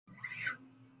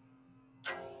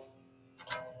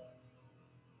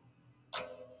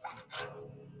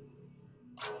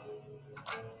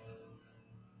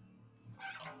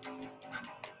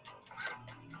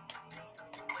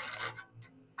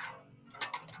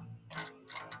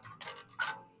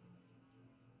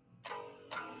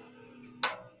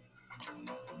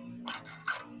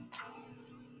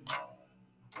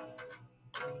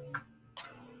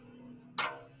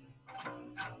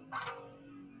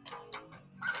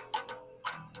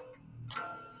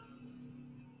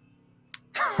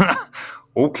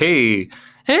Okay.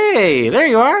 Hey, there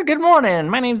you are. Good morning.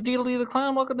 My name's Deedledee the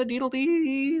Clown. Welcome to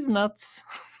Deedledee's Nuts.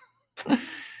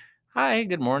 Hi,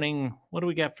 good morning. What do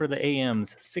we got for the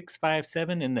AMs?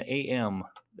 6:57 in the AM.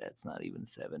 That's not even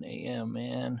 7 AM,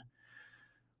 man.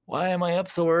 Why am I up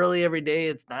so early every day?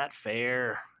 It's not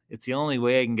fair. It's the only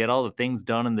way I can get all the things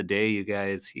done in the day, you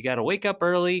guys. You got to wake up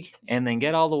early and then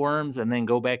get all the worms and then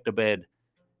go back to bed.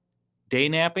 Day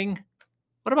napping?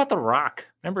 What about The Rock?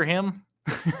 Remember him?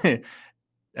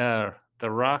 The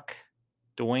Rock,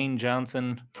 Dwayne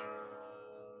Johnson,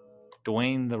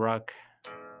 Dwayne The Rock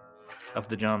of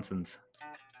the Johnsons.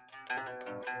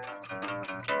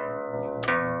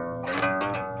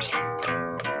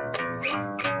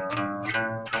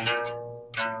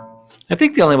 I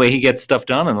think the only way he gets stuff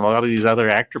done, and a lot of these other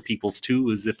actor peoples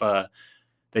too, is if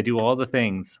they do all the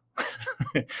things.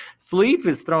 Sleep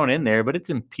is thrown in there, but it's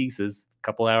in pieces. A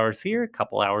couple hours here, a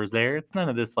couple hours there. It's none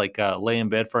of this like lay in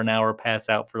bed for an hour, pass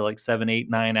out for like 7, 8,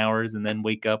 9 hours, and then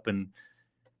wake up and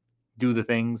do the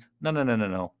things.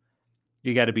 No.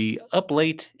 You got to be up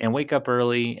late and wake up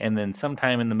early, and then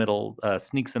sometime in the middle,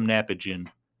 sneak some nappage in.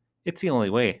 It's the only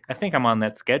way. I think I'm on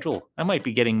that schedule. I might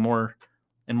be getting more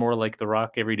and more like The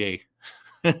Rock every day.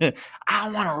 I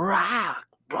want to rock.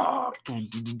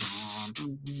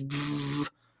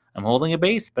 I'm holding a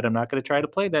bass, but I'm not going to try to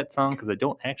play that song because I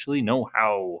don't actually know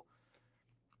how.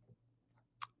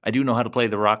 I do know how to play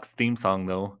The Rock's theme song,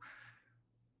 though.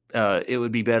 It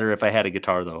would be better if I had a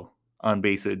guitar, though. On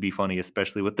bass, it would be funny,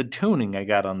 especially with the tuning I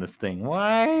got on this thing.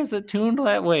 Why is it tuned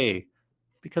that way?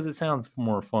 Because it sounds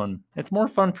more fun. It's more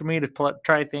fun for me to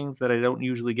try things that I don't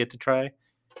usually get to try.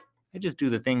 I just do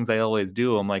the things I always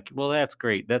do. I'm like, well, that's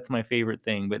great. That's my favorite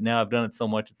thing. But now I've done it so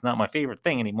much, it's not my favorite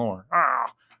thing anymore.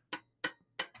 Ah!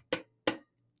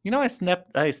 You know, I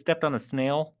stepped on a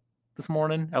snail this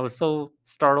morning. I was so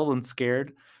startled and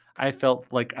scared. I felt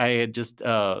like I had just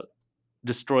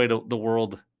destroyed the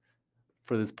world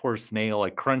for this poor snail.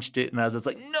 I crunched it and I was just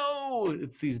like, no,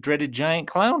 it's these dreaded giant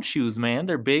clown shoes, man.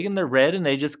 They're big and they're red and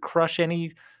they just crush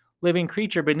any living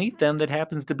creature beneath them that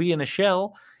happens to be in a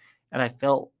shell. And I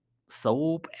felt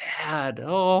so bad.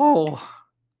 Oh,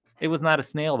 it was not a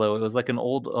snail though. It was like an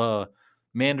old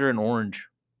mandarin orange.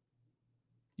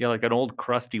 Yeah, like an old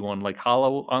crusty one, like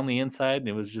hollow on the inside. And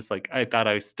it was just like I thought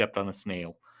I stepped on a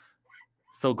snail.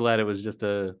 So glad it was just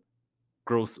a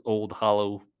gross old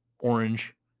hollow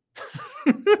orange.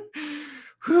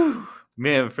 Whew.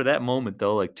 Man, for that moment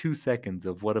though, like 2 seconds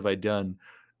of what have I done?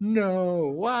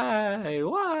 No, why?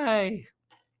 Why?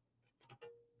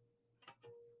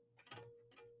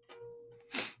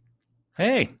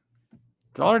 Hey,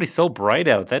 it's already so bright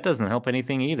out. That doesn't help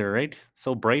anything either, right?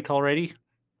 So bright already.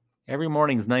 Every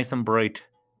morning's nice and bright.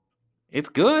 It's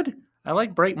good. I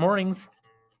like bright mornings.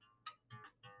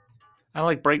 I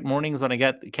like bright mornings when I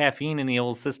got the caffeine in the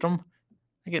old system.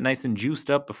 I get nice and juiced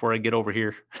up before I get over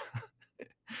here.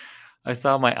 I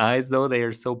saw my eyes though, they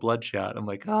are so bloodshot. I'm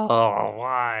like, oh,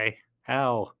 why?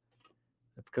 How?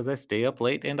 That's because I stay up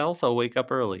late and also wake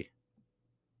up early.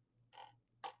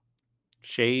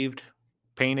 Shaved,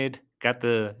 painted, got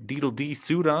the Deedle D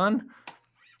suit on,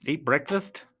 ate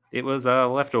breakfast. It was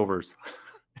leftovers.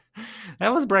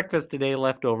 That was breakfast today,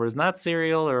 leftovers, not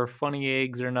cereal or funny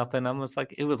eggs or nothing. I'm just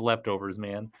like, it was leftovers,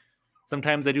 man.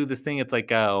 Sometimes I do this thing, it's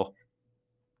like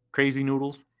crazy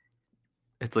noodles.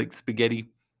 It's like spaghetti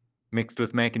mixed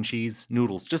with mac and cheese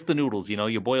noodles, just the noodles.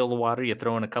 You boil the water, you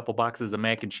throw in a couple boxes of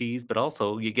mac and cheese, but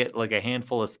also you get like a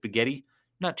handful of spaghetti,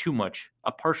 not too much,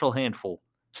 a partial handful.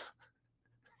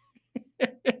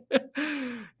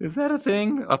 Is that a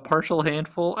thing? A partial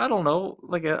handful? I don't know,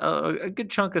 like a good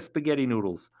chunk of spaghetti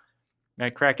noodles. I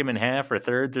crack them in half or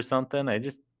thirds or something. I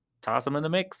just toss them in the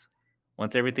mix.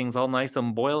 Once everything's all nice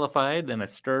and boilified, then I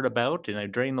stir it about and I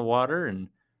drain the water and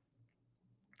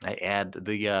I add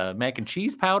the mac and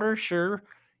cheese powder, sure.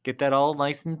 Get that all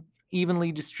nice and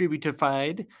evenly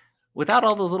distributed without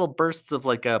all those little bursts of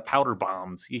like powder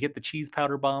bombs. You get the cheese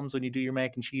powder bombs when you do your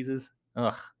mac and cheeses.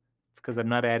 Ugh, it's because I'm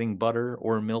not adding butter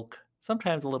or milk.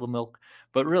 Sometimes a little milk,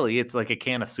 but really it's like a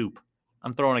can of soup.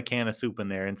 I'm throwing a can of soup in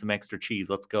there and some extra cheese.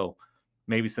 Let's go.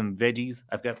 Maybe some veggies.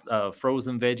 I've got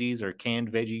frozen veggies or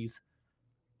canned veggies.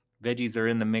 Veggies are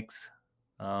in the mix.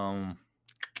 Um,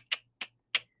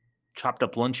 Chopped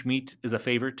up lunch meat is a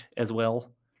favorite as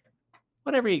well.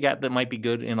 Whatever you got that might be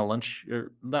good in a lunch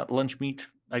or not lunch meat.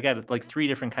 I got like 3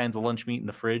 different kinds of lunch meat in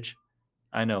the fridge.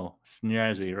 I know,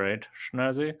 snazzy, right?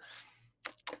 Snazzy.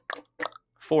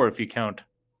 4 if you count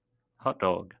hot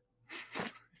dog.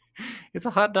 Is a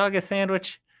hot dog a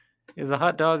sandwich? Is a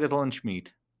hot dog a lunch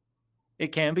meat?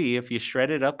 It can be if you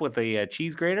shred it up with a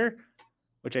cheese grater,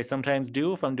 which I sometimes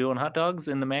do if I'm doing hot dogs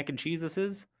in the mac and cheese. This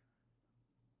is.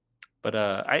 But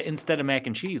I instead of mac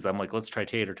and cheese, I'm like, let's try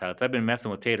tater tots. I've been messing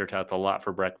with tater tots a lot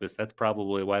for breakfast. That's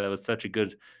probably why that was such a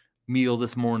good meal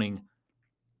this morning.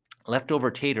 Leftover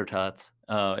tater tots.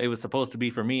 It was supposed to be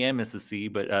for me and Mrs. C,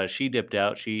 but she dipped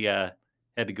out. She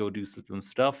had to go do some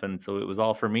stuff, and so it was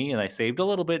all for me. And I saved a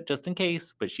little bit just in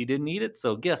case, but she didn't eat it.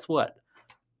 So guess what?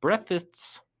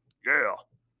 Breakfasts. Yeah.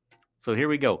 So here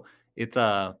we go. It's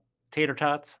tater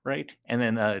tots, right? And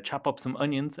then chop up some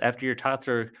onions after your tots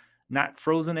are not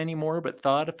frozen anymore, but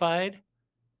thawedified,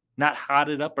 not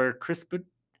hotted up or crisped.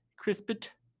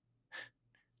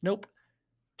 Nope,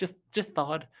 just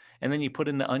thawed. And then you put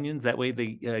in the onions. That way they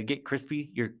get crispy.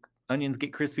 Your onions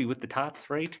get crispy with the tots,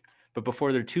 right? But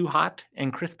before they're too hot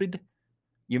and crisped,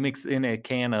 you mix in a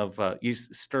can of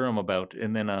stir them about,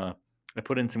 and then I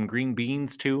put in some green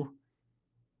beans too.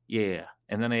 Yeah,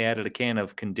 and then I added a can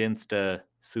of condensed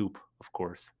soup, of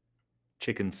course,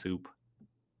 chicken soup,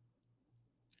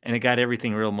 and it got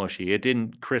everything real mushy. It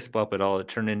didn't crisp up at all. It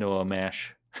turned into a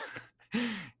mash.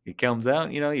 It comes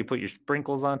out, you put your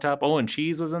sprinkles on top. Oh, and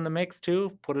cheese was in the mix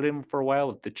too. Put it in for a while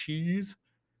with the cheese.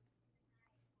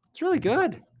 It's really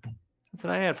good. That's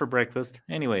what I had for breakfast.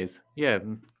 Anyways, yeah,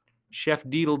 Chef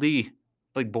Deedle D,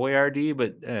 like Boyardee,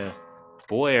 but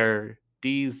boy are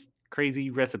D's crazy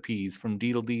recipes from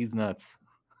Deedle D's nuts.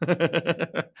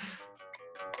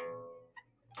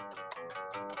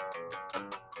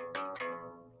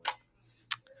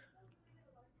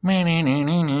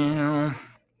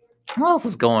 What else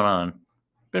is going on?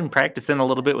 Been practicing a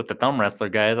little bit with the thumb wrestler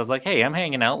guys. I was like, hey, I'm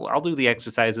hanging out. I'll do the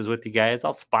exercises with you guys.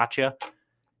 I'll spot you.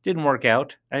 Didn't work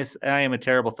out. I am a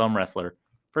terrible thumb wrestler.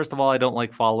 First of all, I don't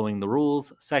like following the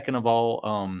rules. Second of all,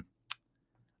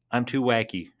 I'm too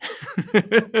wacky.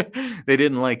 They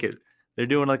didn't like it. They're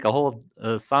doing like a whole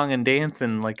song and dance,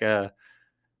 and like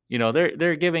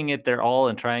they're giving it their all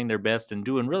and trying their best and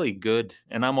doing really good.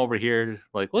 And I'm over here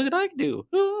like, look what I can do.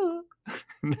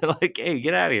 And they're like, hey,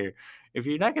 get out of here. If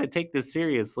you're not going to take this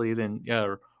seriously, then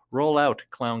roll out,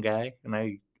 clown guy. And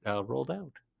I rolled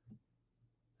out.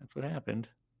 That's what happened.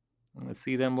 I'm going to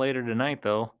see them later tonight,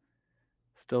 though.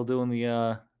 Still doing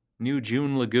the new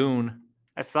June Lagoon.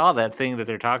 I saw that thing that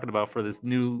they're talking about for this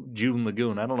new June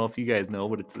Lagoon. I don't know if you guys know,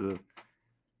 but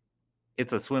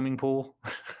it's a swimming pool.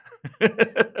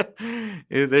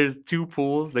 There's two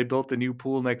pools. They built a new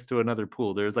pool next to another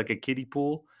pool. There's like a kiddie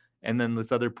pool, and then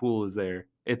this other pool is there.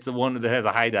 It's the one that has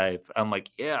a high dive. I'm like,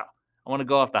 yeah, I want to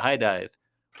go off the high dive.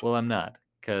 Well, I'm not,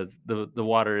 because the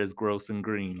water is gross and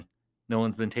green. No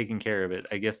one's been taking care of it.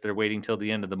 I guess they're waiting till the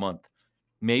end of the month.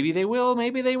 Maybe they will,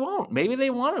 maybe they won't. Maybe they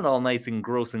want it all nice and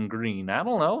gross and green. I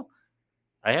don't know.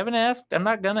 I haven't asked. I'm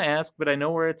not gonna ask, but I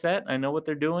know where it's at. I know what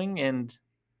they're doing, and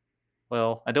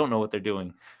well, I don't know what they're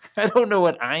doing. I don't know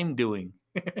what I'm doing.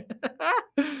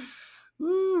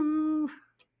 Ooh,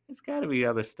 there's got to be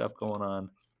other stuff going on.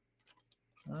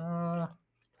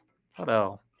 What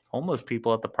else? Homeless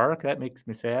people at the park. That makes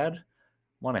me sad.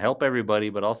 Want to help everybody,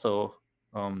 but also,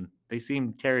 they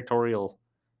seem territorial,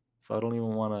 so I don't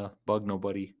even want to bug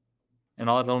nobody, and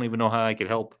I don't even know how I could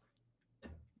help.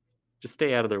 Just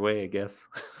stay out of their way, I guess.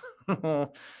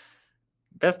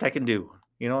 Best I can do.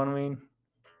 You know what I mean?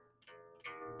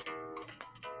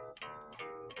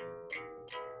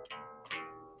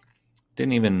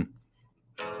 Didn't even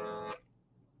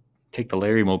take the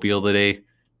Larry Mobile today.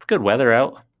 It's good weather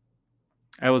out.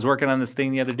 I was working on this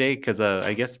thing the other day because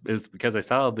I guess it was because I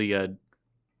saw the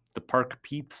park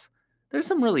peeps. There's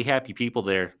some really happy people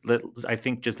there that I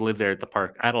think just live there at the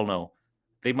park. I don't know.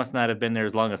 They must not have been there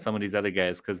as long as some of these other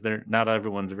guys because they're not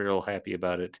everyone's real happy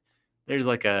about it. There's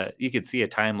like you could see a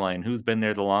timeline who's been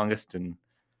there the longest, and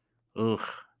ugh.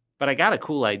 But I got a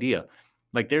cool idea.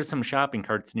 Like there's some shopping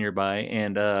carts nearby,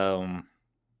 and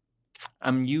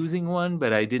I'm using one,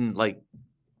 but I didn't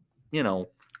you know,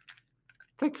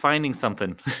 it's like finding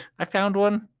something. I found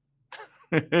one.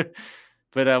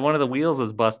 But one of the wheels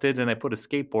is busted, and I put a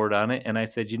skateboard on it, and I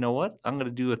said, you know what? I'm going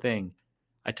to do a thing.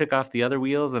 I took off the other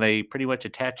wheels, and I pretty much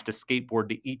attached a skateboard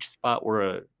to each spot where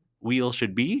a wheel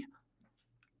should be,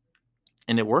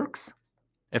 and it works.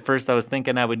 At first, I was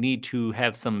thinking I would need to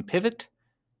have some pivot,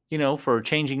 for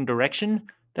changing direction.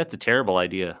 That's a terrible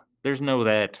idea. There's no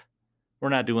that. We're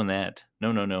not doing that.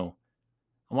 No, no, no.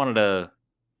 I wanted to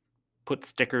put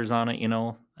stickers on it,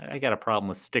 I got a problem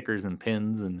with stickers and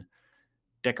pins and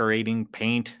decorating,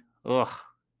 paint. Ugh.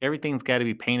 Everything's got to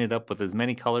be painted up with as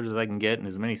many colors as I can get and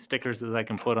as many stickers as I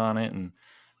can put on it and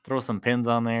throw some pins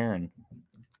on there. And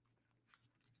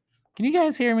can you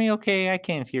guys hear me okay? I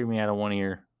can't hear me out of one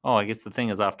ear. Oh, I guess the thing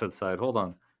is off to the side. Hold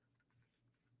on.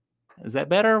 Is that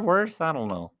better or worse? I don't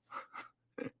know.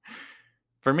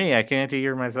 For me, I can't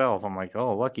hear myself. I'm like,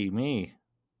 oh, lucky me.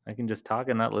 I can just talk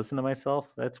and not listen to myself.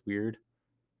 That's weird.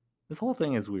 This whole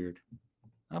thing is weird.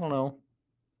 I don't know.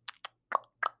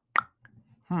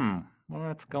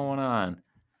 What's going on?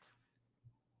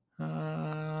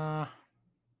 Uh,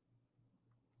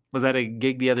 was at a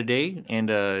gig the other day, and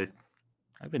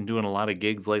I've been doing a lot of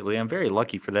gigs lately. I'm very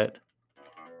lucky for that.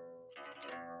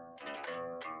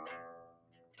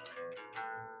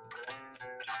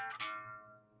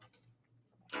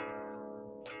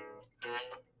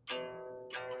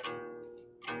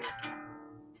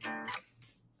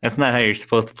 That's not how you're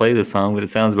supposed to play this song, but it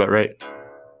sounds about right.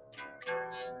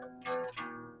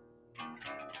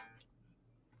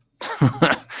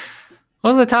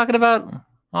 What was I talking about?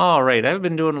 All right, I've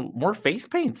been doing more face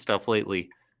paint stuff lately.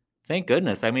 Thank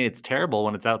goodness. I mean, it's terrible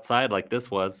when it's outside like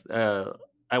this was.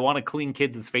 I want to clean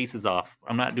kids' faces off.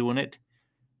 I'm not doing it.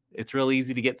 It's real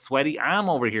easy to get sweaty. I'm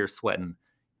over here sweating.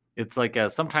 It's like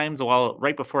sometimes while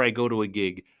right before I go to a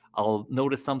gig, I'll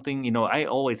notice something. I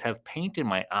always have paint in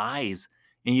my eyes,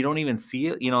 and you don't even see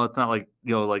it. It's not like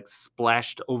like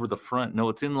splashed over the front. No,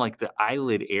 it's in like the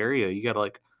eyelid area. You gotta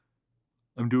like.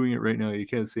 I'm doing it right now. You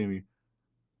can't see me.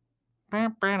 My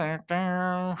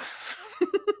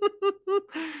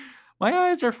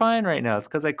eyes are fine right now. It's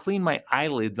because I clean my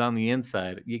eyelids on the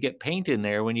inside. You get paint in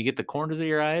there when you get the corners of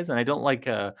your eyes, and I don't like.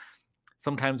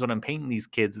 Sometimes when I'm painting these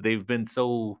kids, they've been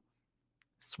so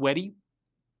sweaty.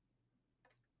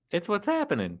 It's what's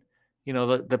happening.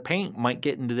 The paint might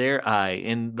get into their eye,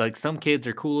 and like some kids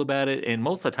are cool about it, and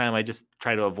most of the time I just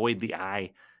try to avoid the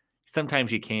eye.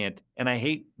 Sometimes you can't, and I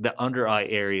hate the under eye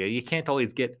area. You can't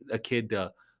always get a kid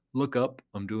to look up.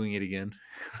 I'm doing it again.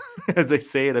 As I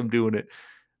say it, I'm doing it.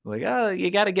 Like, oh, you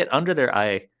got to get under their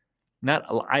eye, not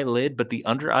eyelid, but the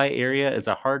under eye area is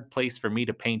a hard place for me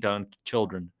to paint on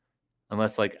children,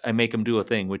 unless like I make them do a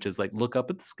thing, which is like look up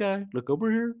at the sky, look over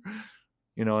here,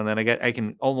 and then I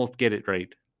can almost get it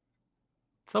right.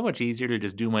 So much easier to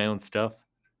just do my own stuff.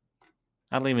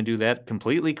 I don't even do that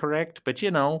completely correct, but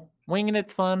winging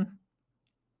it's fun.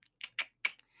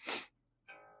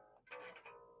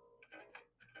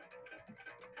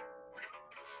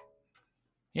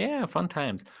 Yeah, fun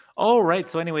times. All right.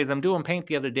 So, anyways, I'm doing paint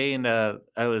the other day, and I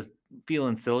was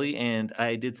feeling silly, and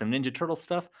I did some Ninja Turtle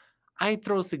stuff. I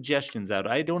throw suggestions out.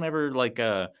 I don't ever like.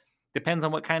 Depends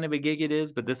on what kind of a gig it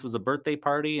is, but this was a birthday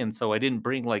party, and so I didn't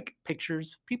bring like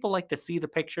pictures. People like to see the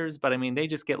pictures, but I mean, they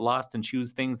just get lost and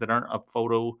choose things that aren't a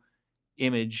photo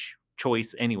image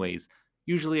choice anyways.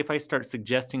 Usually if I start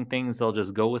suggesting things, they'll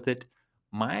just go with it.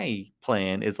 My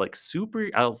plan is like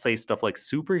I'll say stuff like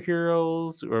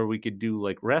superheroes, or we could do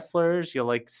like wrestlers. You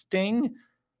like Sting?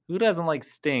 Who doesn't like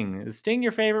Sting? Is Sting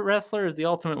your favorite wrestler? Is the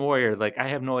Ultimate Warrior? Like, I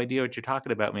have no idea what you're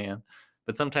talking about, man.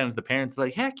 But sometimes the parents are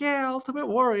like, heck yeah, Ultimate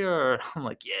Warrior. I'm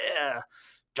like, yeah.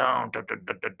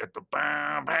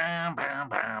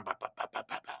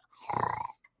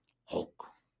 Hulk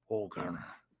Hogan.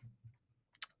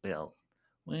 Well,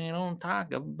 we don't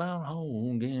talk about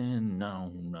Hogan,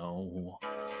 no.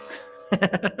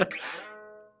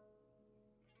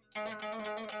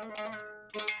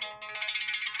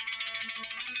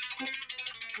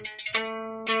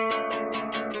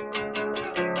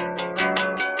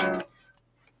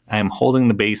 I am holding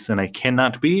the bass and I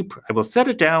cannot beep. I will set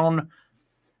it down.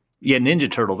 Yeah, Ninja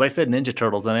Turtles. I said Ninja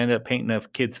Turtles and I ended up painting a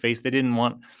kid's face. They didn't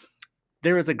want.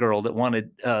 There was a girl that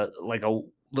wanted, like a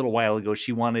little while ago,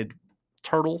 she wanted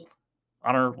turtle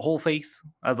on her whole face.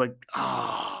 I was like,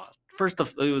 first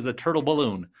it was a turtle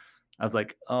balloon. I was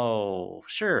like, oh,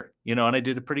 sure. And I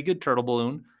did a pretty good turtle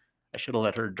balloon. I should have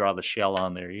let her draw the shell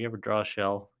on there. You ever draw a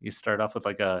shell? You start off with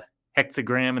like a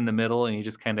hexagram in the middle and you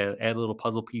just kind of add little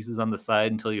puzzle pieces on the side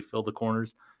until you fill the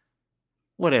corners.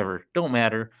 Whatever, don't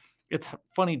matter. It's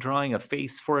funny drawing a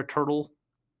face for a turtle.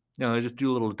 I just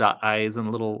do little dot eyes and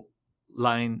little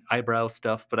line eyebrow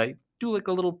stuff, but I do like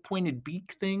a little pointed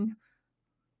beak thing.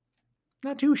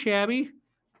 Not too shabby.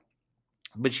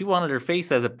 But she wanted her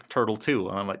face as a turtle too.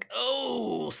 And I'm like,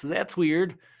 oh, so that's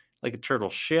weird. Like a turtle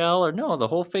shell, or no, the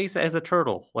whole face as a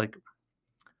turtle. Like,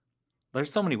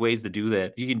 there's so many ways to do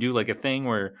that. You can do like a thing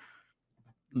where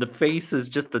the face is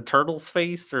just the turtle's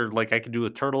face, or like I could do a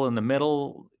turtle in the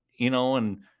middle,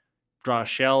 and draw a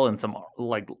shell and some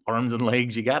like arms and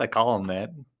legs. You got to call them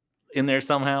that in there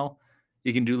somehow.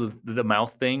 You can do the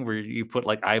mouth thing where you put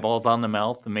like eyeballs on the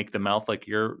mouth and make the mouth like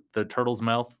the turtle's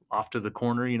mouth off to the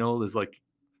corner. There's like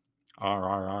R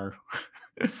R R.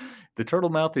 The turtle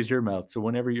mouth is your mouth, so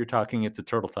whenever you're talking, it's a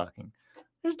turtle talking.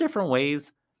 There's different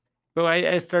ways. But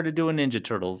I started doing Ninja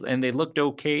Turtles, and they looked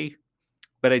okay.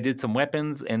 But I did some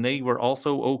weapons, and they were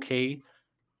also okay.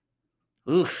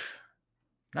 Oof,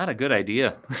 not a good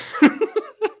idea.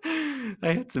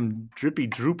 I had some drippy,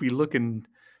 droopy looking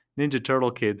Ninja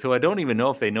Turtle kids, who I don't even know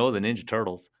if they know the Ninja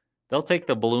Turtles. They'll take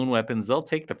the balloon weapons, they'll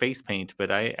take the face paint,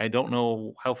 but I don't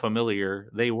know how familiar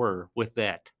they were with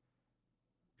that.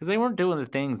 Because they weren't doing the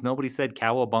things. Nobody said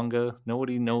cowabunga.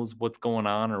 Nobody knows what's going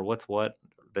on or what's what,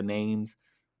 the names.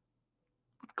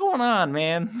 What's going on,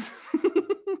 man?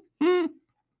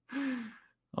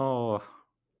 Oh,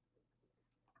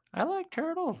 I like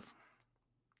turtles.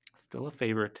 Still a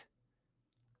favorite.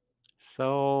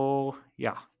 So,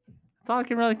 yeah. That's all I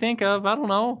can really think of. I don't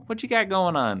know. What you got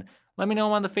going on? Let me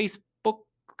know on the Facebook/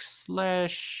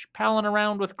 palling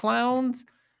around with clowns.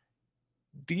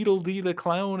 Deedledee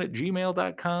at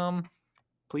gmail.com.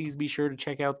 Please be sure to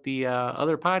check out the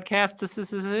other podcast. This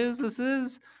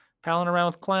is Palling Around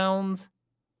with Clowns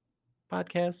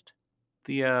podcast.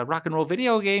 The rock and roll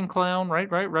video game clown.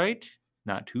 Right.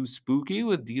 Not too spooky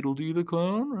with Deedledee the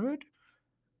Clown, right?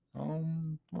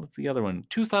 What's the other one?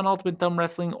 Tucson Ultimate Thumb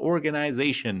Wrestling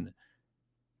Organization.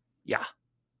 Yeah,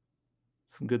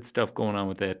 some good stuff going on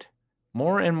with it.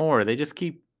 More and more. They just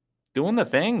keep doing the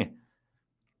thing.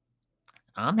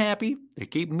 I'm happy. They're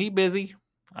keeping me busy.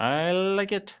 I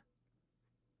like it.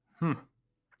 I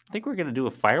think we're going to do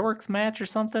a fireworks match or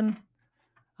something.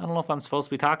 I don't know if I'm supposed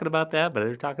to be talking about that, but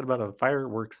they're talking about a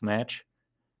fireworks match.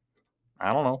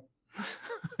 I don't know.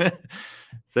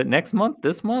 Is it next month?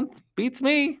 This month? Beats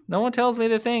me. No one tells me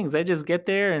the things. I just get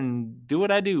there and do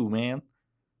what I do, man.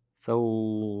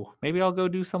 So maybe I'll go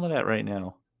do some of that right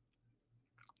now.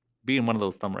 Being one of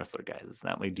those thumb wrestler guys is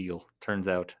not my deal, turns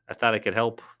out. I thought I could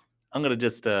help. I'm going to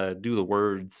just do the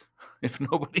words if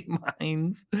nobody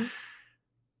minds.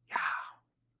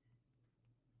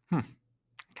 Yeah.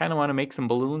 Kind of want to make some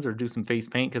balloons or do some face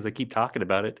paint because I keep talking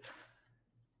about it.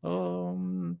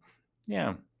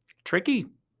 Yeah. Tricky.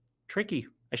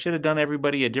 I should have done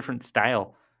everybody a different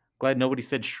style. Glad nobody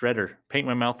said Shredder. Paint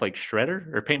my mouth like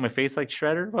Shredder or paint my face like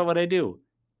Shredder? What would I do?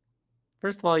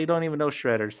 First of all, you don't even know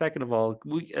Shredder. Second of all,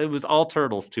 it was all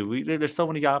turtles too. There's so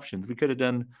many options. We could have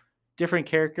done different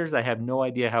characters. I have no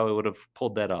idea how I would have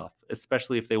pulled that off,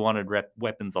 especially if they wanted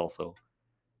weapons also.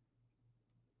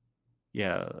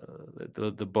 Yeah,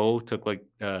 the bow took like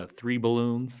 3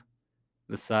 balloons.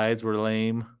 The sides were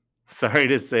lame. Sorry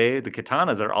to say, the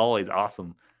katanas are always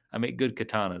awesome. I make good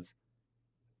katanas.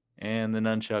 And the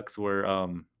nunchucks were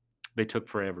they took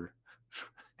forever.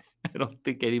 I don't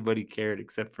think anybody cared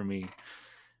except for me.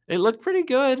 It looked pretty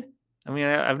good. I mean,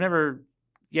 I've never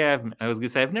I was gonna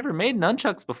say I've never made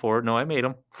nunchucks before. No, I made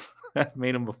them. I've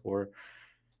made them before.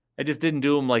 I just didn't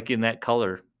do them like in that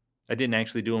color. I didn't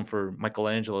actually do them for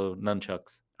Michelangelo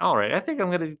nunchucks. All right, I think I'm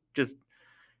gonna just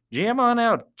jam on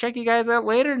out. Check you guys out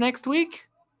later next week.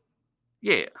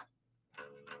 Yeah.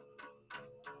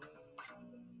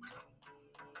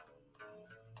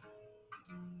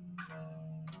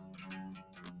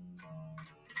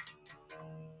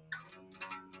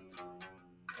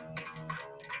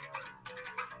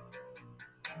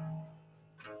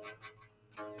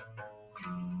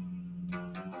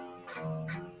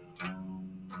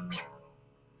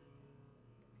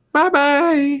 Bye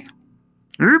bye.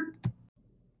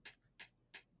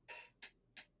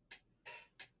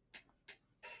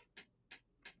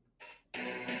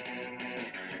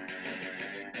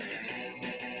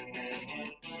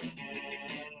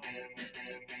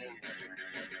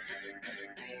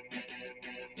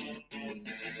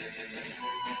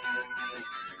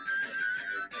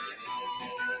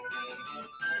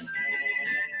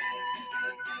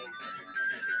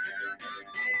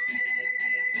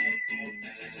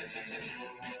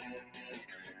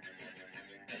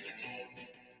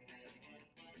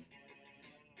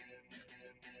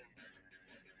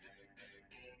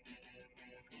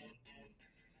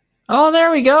 Oh,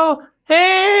 there we go.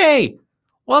 Hey!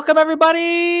 Welcome,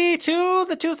 everybody, to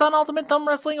the Tucson Ultimate Thumb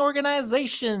Wrestling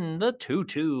Organization, the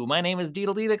Tutu. My name is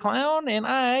Deedledee the Clown, and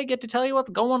I get to tell you what's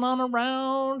going on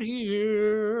around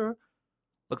here.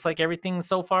 Looks like everything's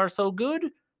so far so good.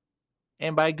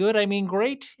 And by good, I mean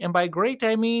great. And by great,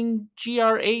 I mean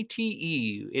GRATE.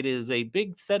 It is a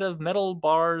big set of metal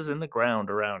bars in the ground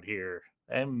around here.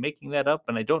 I'm making that up,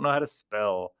 and I don't know how to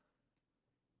spell.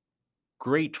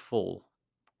 Grateful.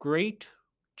 Great?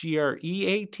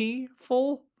 GREAT?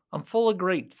 Full? I'm full of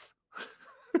greats.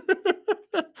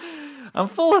 I'm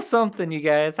full of something, you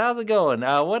guys. How's it going?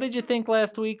 What did you think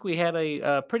last week? We had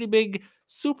a pretty big,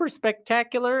 super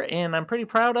spectacular, and I'm pretty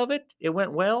proud of it. It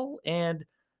went well, and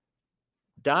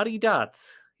Dottie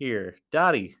Dots here.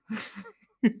 Dottie.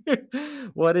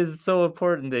 What is so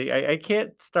important? I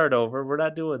can't start over. We're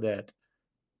not doing that.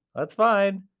 That's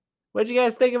fine. What'd you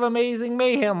guys think of Amazing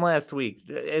Mayhem last week?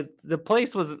 The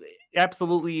place was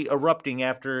absolutely erupting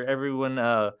after everyone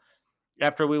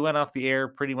After we went off the air,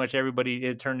 pretty much everybody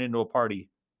it turned into a party.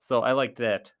 So I liked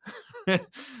that.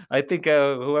 I think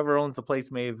whoever owns the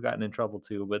place may have gotten in trouble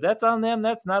too, but that's on them.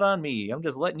 That's not on me. I'm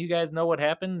just letting you guys know what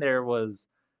happened. There was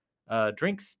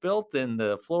drinks spilt and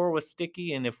the floor was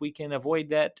sticky. And if we can avoid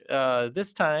that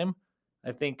this time,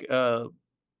 I think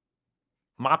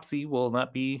Mopsy will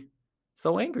not be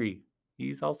so angry.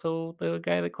 He's also the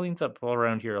guy that cleans up all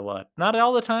around here a lot. Not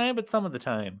all the time, but some of the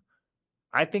time.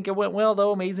 I think it went well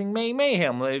though. Amazing May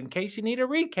Mayhem. In case you need a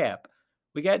recap,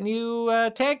 we got new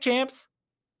tag champs.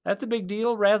 That's a big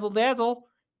deal. Razzle Dazzle.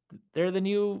 They're the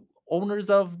new owners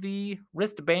of the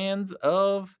wristbands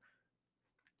of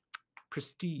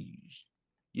Prestige.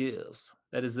 Yes,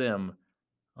 that is them.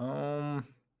 Um.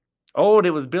 Oh, and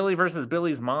it was Billy versus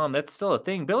Billy's mom. That's still a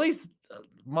thing. Billy's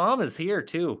mom is here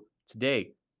too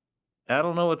today. I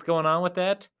don't know what's going on with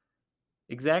that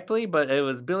exactly, but it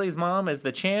was Billy's mom as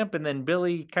the champ, and then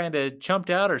Billy kind of chumped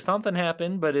out or something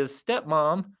happened, but his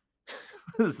stepmom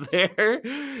was there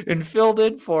and filled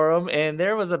in for him, and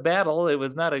there was a battle. It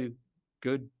was not a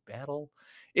good battle.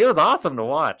 It was awesome to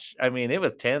watch. I mean, it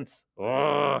was tense.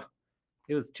 Oh,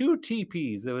 it was two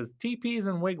TPs. It was TPs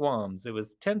and wigwams. It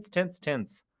was tense, tense,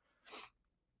 tense.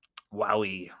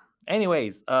 Wowie.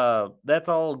 Anyways, that's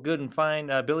all good and fine.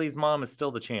 Billy's mom is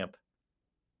still the champ.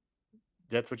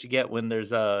 That's what you get when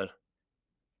there's no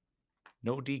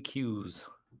DQs.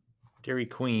 Dairy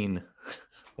Queen.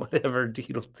 Whatever,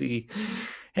 Deedle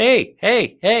Hey,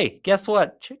 hey, hey, guess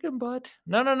what? Chicken butt.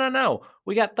 No, no, no, no.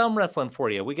 We got thumb wrestling for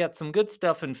you. We got some good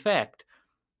stuff. In fact,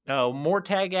 more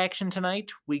tag action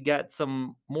tonight. We got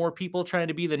some more people trying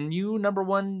to be the new number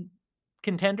one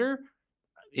contender.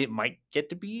 It might get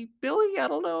to be Billy. I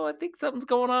don't know. I think something's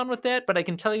going on with that. But I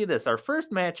can tell you this: our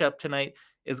first matchup tonight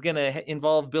is going to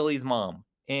involve Billy's mom,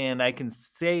 and I can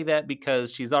say that because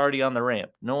she's already on the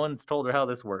ramp. No one's told her how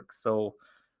this works, so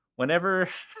whenever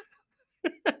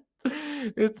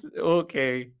it's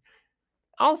okay.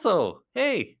 Also,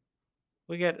 hey,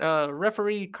 we got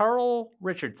referee Carl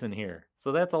Richardson here,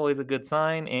 so that's always a good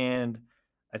sign. And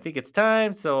I think it's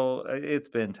time. So it's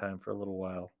been time for a little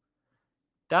while.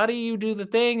 Dottie, you do the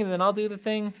thing, and then I'll do the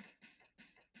thing.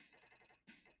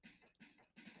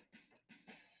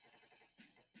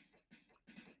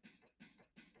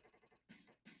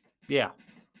 Yeah.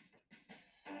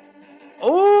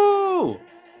 Oh,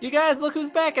 you guys, look who's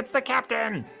back! It's the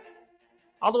captain,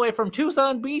 all the way from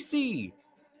Tucson, BC.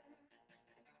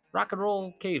 Rock and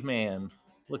roll caveman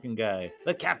looking guy,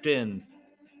 the captain.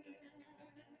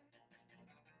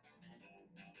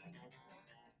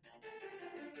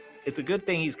 It's a good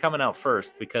thing he's coming out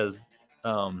first because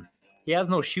he has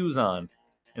no shoes on.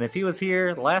 And if he was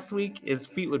here last week, his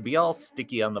feet would be all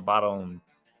sticky on the bottom.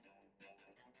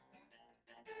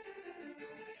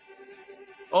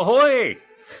 Ahoy!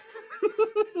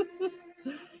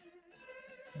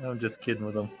 I'm just kidding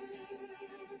with him.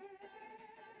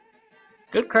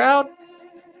 Good crowd.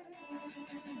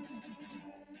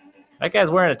 That guy's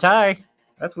wearing a tie.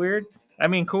 That's weird. I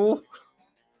mean, cool.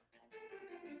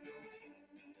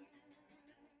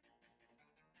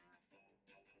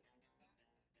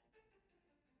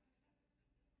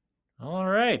 All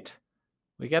right.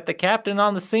 We got the captain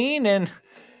on the scene, and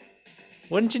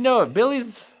wouldn't you know it,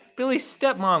 Billy's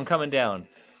stepmom coming down.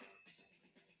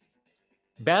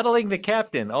 Battling the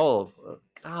captain. Oh,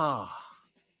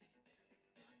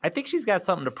 I think she's got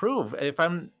something to prove. If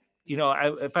I'm,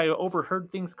 if I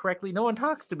overheard things correctly, no one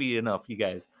talks to me enough, you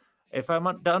guys. If I'm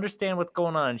to understand what's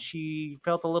going on, she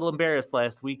felt a little embarrassed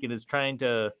last week and is trying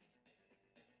to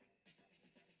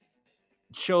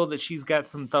show that she's got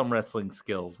some thumb wrestling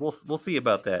skills. We'll see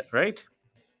about that, right?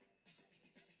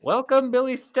 Welcome,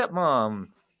 Billy's stepmom.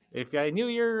 If I knew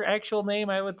your actual name,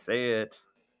 I would say it.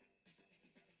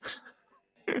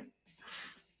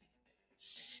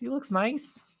 She looks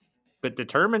nice, but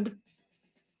determined.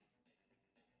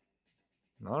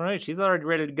 All right, she's already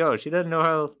ready to go. She doesn't know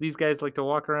how these guys like to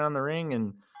walk around the ring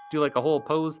and do like a whole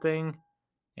pose thing,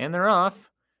 and they're off.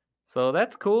 So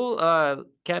that's cool.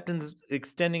 Captain's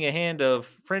extending a hand of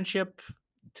friendship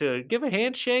to give a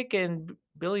handshake, and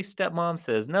Billy's stepmom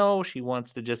says no. She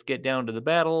wants to just get down to the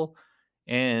battle,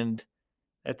 and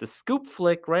at the scoop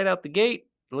flick right out the gate,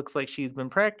 looks like she's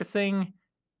been practicing.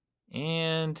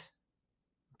 And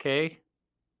okay,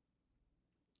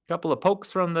 couple of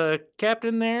pokes from the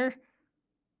captain there.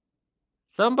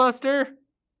 Thumbbuster,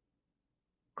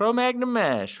 Cro-Magnon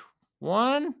mash.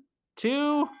 1,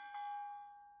 2.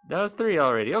 That was 3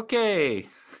 already. Okay,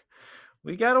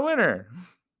 we got a winner.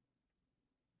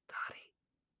 Dottie.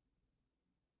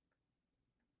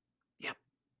 Yep,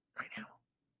 right now.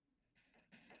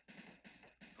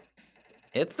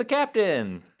 It's the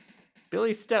captain.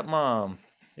 Billy's stepmom.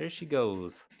 There she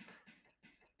goes.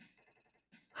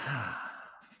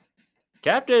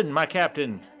 Captain, my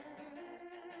captain.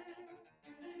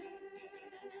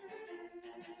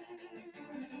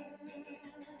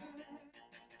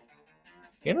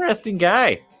 Interesting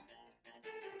guy.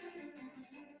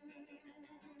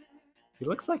 He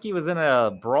looks like he was in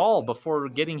a brawl before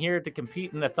getting here to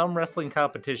compete in a thumb wrestling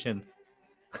competition.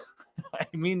 I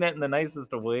mean that in the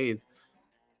nicest of ways.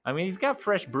 I mean, he's got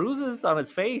fresh bruises on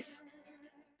his face.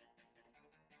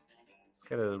 He's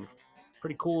got a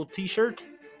pretty cool t-shirt.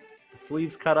 The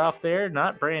sleeves cut off there,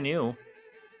 not brand new.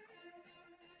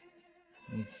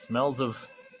 And smells of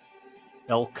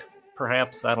elk,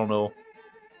 perhaps, I don't know.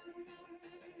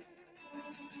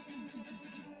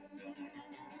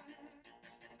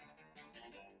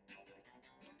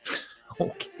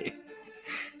 Okay.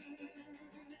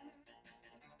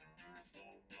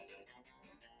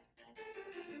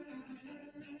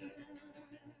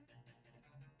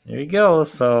 There you go.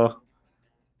 So,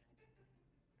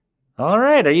 all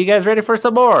right. Are you guys ready for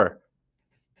some more?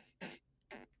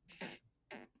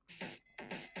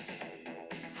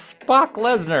 Spock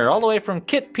Lesnar, all the way from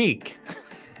Kit Peak.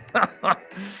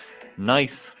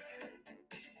 Nice.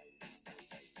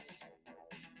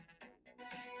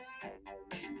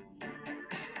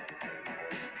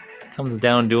 Comes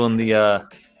down doing the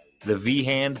V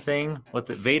hand thing. What's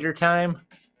it? Vader time?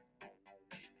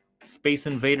 Space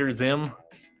Invader Zim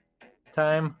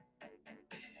time?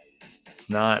 It's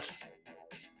not.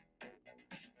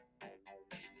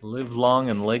 Live long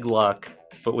and leg lock,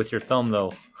 but with your thumb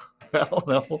though. I don't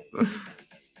know.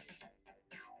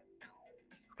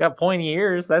 It's got pointy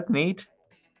ears. That's neat.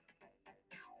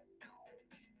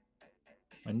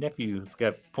 My nephew's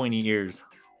got pointy ears.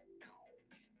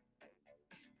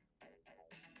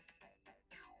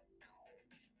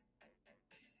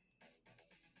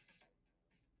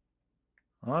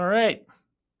 All right.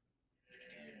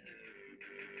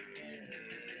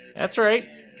 That's right.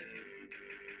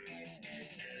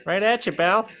 Right at you,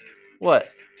 pal. What?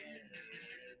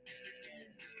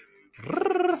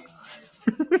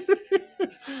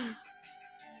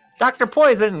 Dr.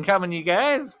 Poison coming, you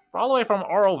guys, all the way from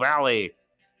Oro Valley.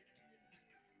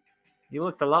 He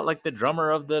looks a lot like the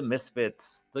drummer of the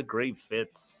Misfits, the Grave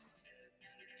Fits.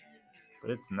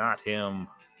 But it's not him.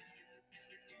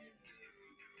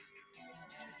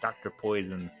 It's Dr.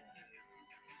 Poison.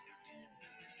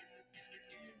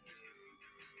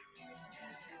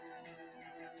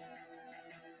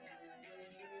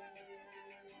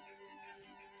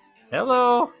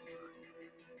 Hello.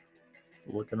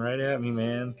 It's looking right at me,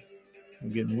 man. I'm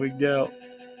getting wigged out.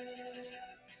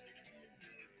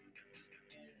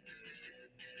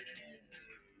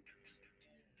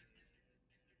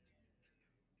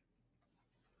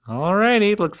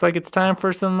 Alrighty, looks like it's time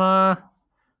for some, what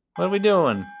are we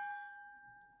doing?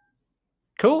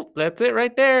 Cool, that's it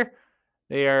right there.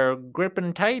 They are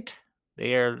gripping tight.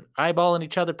 They are eyeballing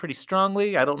each other pretty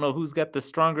strongly. I don't know who's got the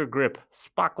stronger grip,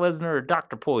 Spock Lesnar or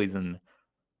Dr. Poison.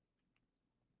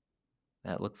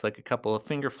 That looks like a couple of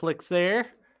finger flicks there.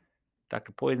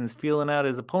 Dr. Poison's feeling out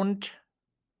his opponent.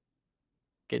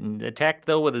 Getting attacked,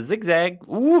 though, with a zigzag.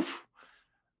 Oof!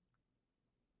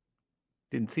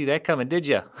 Didn't see that coming, did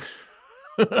you?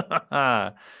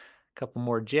 Couple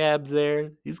more jabs there.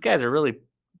 These guys are really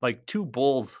like two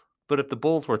bulls, but if the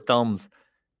bulls were thumbs.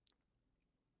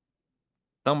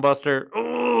 Thumbbuster.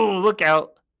 Ooh, look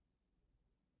out.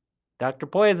 Dr.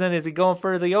 Poison, is he going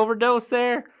for the overdose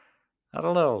there? I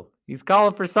don't know. He's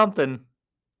calling for something.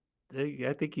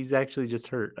 I think he's actually just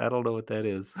hurt. I don't know what that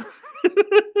is.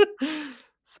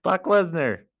 Spock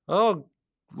Lesnar. Oh,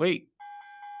 wait.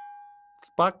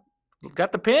 Spock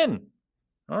got the pin.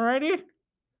 Alrighty.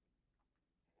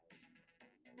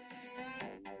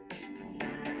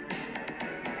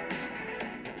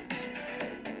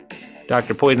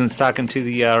 Dr. Poison's talking to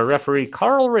the referee,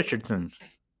 Carl Richardson.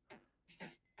 I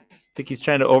think he's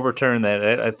trying to overturn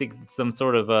that. I think some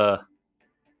sort of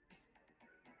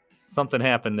something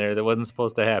happened there that wasn't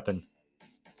supposed to happen.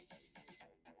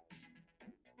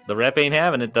 The ref ain't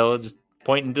having it, though. Just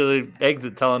pointing to the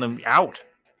exit, telling him, out.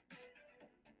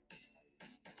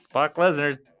 Spock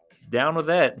Lesnar's down with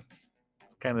that.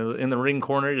 It's kind of in the ring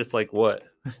corner, just like, what?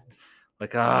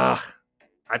 Like,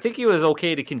 I think he was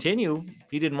okay to continue.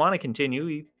 He didn't want to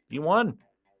continue. He won.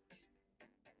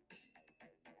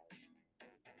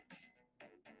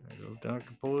 There goes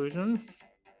Dr. Poison.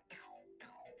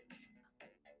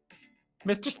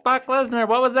 Mr. Spock Lesnar,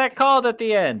 what was that called at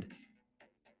the end?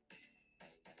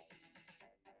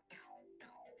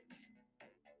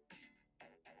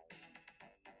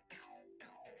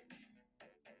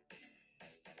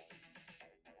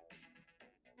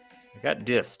 Got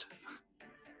dissed.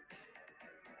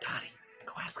 Dottie,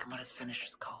 go ask him what his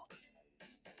finisher's called.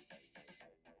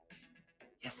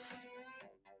 Yes.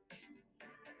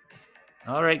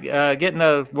 All right, getting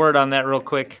a word on that real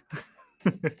quick.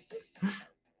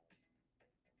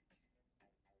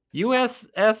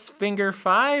 USS Finger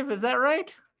 5, is that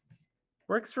right?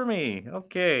 Works for me.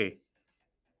 Okay.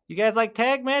 You guys like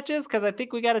tag matches? Because I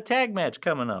think we got a tag match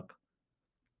coming up.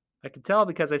 I can tell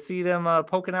because I see them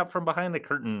poking out from behind the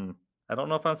curtain. I don't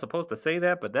know if I'm supposed to say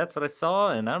that, but that's what I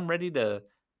saw, and I'm ready to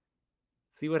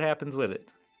see what happens with it.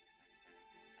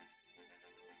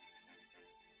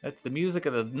 That's the music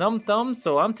of the Numb Thumbs,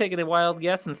 so I'm taking a wild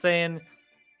guess and saying,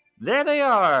 there they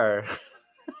are!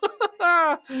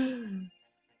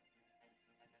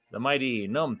 The mighty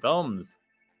Numb Thumbs.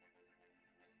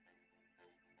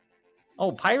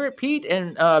 Oh, Pirate Pete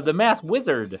and the Math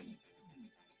Wizard.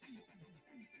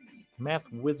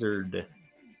 Math Wizard.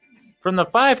 From the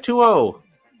 520,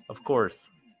 of course.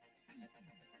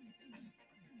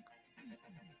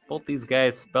 Both these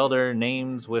guys spell their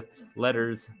names with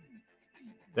letters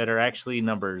that are actually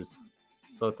numbers.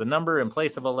 So it's a number in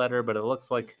place of a letter, but it looks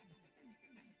like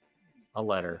a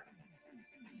letter.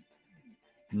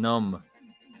 Numb.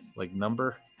 Like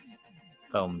number?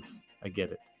 Thumbs. I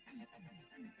get it.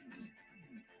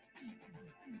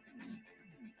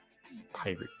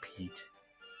 Pirate Pete.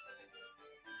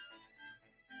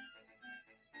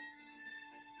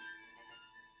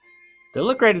 They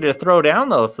look ready to throw down,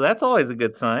 though, so that's always a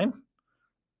good sign.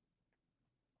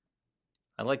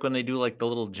 I like when they do, like, the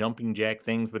little jumping jack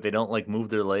things, but they don't, like, move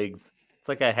their legs. It's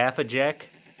like a half a jack.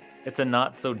 It's a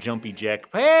not-so-jumpy jack.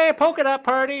 Hey, polka dot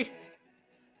party!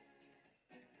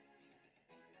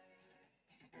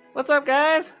 What's up,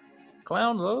 guys?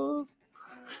 Clown love?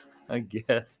 I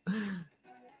guess.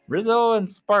 Rizzo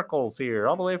and Sparkles here,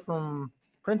 all the way from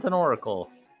Prince and Oracle.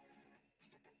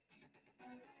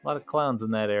 A lot of clowns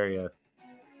in that area.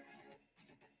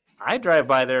 I drive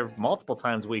by there multiple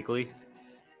times weekly.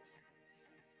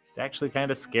 It's actually kind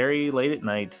of scary late at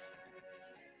night.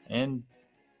 And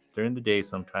during the day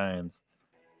sometimes.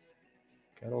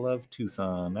 Gotta love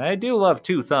Tucson. I do love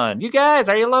Tucson. You guys,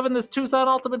 are you loving this Tucson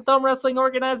Ultimate Thumb Wrestling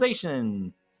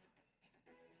organization?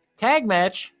 Tag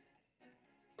match.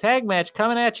 Tag match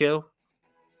coming at you.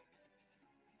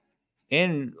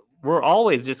 And we're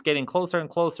always just getting closer and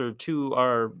closer to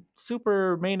our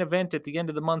super main event at the end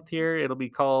of the month here. It'll be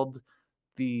called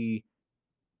the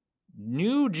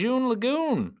New June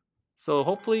Lagoon. So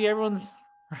hopefully everyone's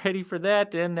ready for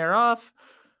that and they're off.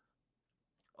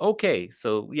 Okay,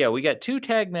 so yeah, we got two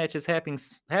tag matches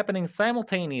happening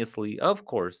simultaneously. Of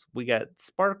course, we got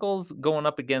Sparkles going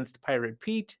up against Pirate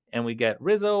Pete, and we got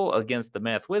Rizzo against the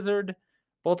Math Wizard.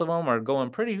 Both of them are going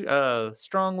pretty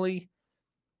strongly.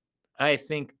 I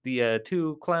think the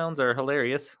two clowns are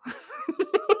hilarious.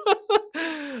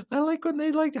 I like when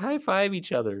they like to high five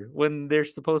each other when they're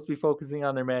supposed to be focusing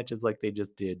on their matches like they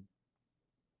just did.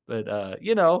 But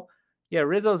yeah,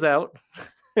 Rizzo's out.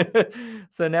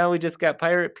 So now we just got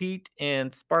Pirate Pete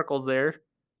and Sparkles there.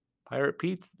 Pirate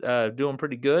Pete's doing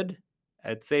pretty good.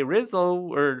 I'd say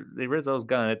Rizzo's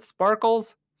gone. It's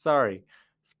Sparkles. Sorry.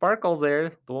 Sparkles there,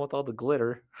 the one with all the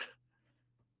glitter.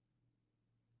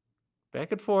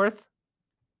 Back and forth.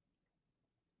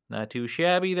 Not too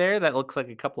shabby there. That looks like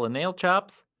a couple of nail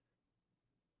chops.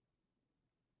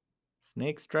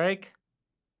 Snake strike.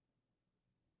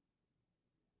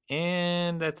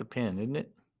 And that's a pin, isn't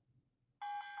it?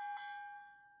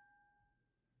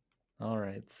 All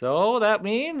right. So that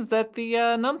means that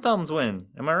the Num Thumbs win.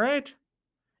 Am I right?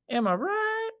 Am I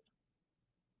right?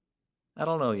 I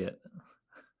don't know yet.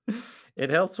 It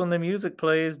helps when the music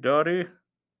plays, Dottie.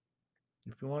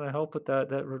 If you want to help with that,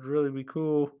 that would really be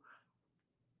cool.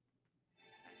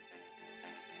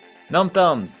 Num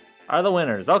Thumbs are the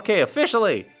winners. Okay,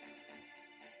 officially.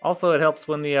 Also, it helps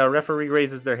when the referee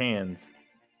raises their hands.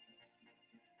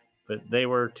 But they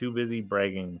were too busy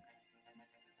bragging.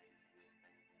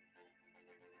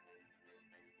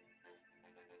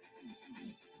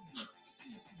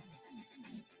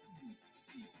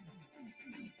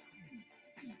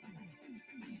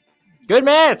 Good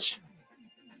match!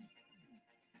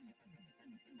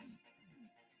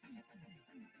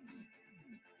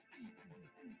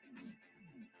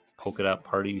 Polka Dot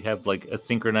Party have like a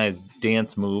synchronized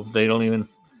dance move. They don't even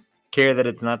care that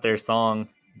it's not their song.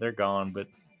 They're gone, but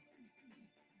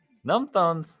Num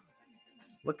Thumbs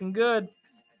looking good.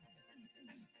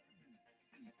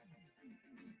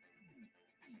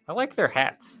 I like their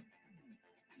hats.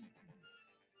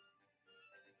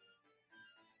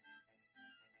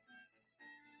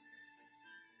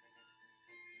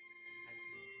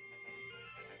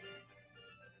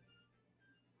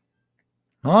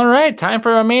 All right, time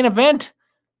for our main event.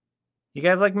 You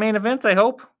guys like main events, I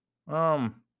hope. It's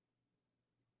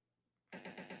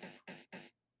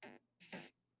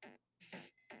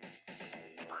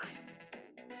fine.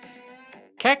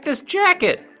 Cactus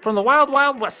Jacket from the Wild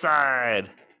Wild West Side.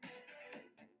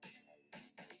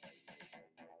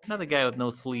 Another guy with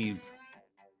no sleeves.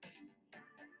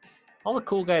 All the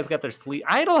cool guys got their sleeves.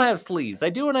 I don't have sleeves. I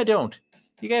do and I don't.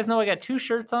 You guys know I got 2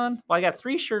 shirts on? Well, I got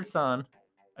 3 shirts on.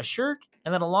 A shirt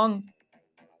and then a long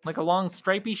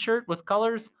stripy shirt with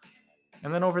colors.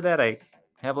 And then over that I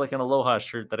have like an Aloha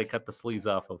shirt that I cut the sleeves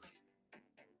off of.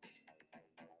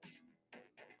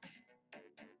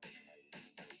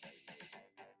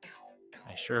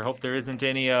 I sure hope there isn't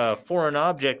any foreign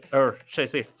object, or should I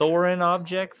say Thorin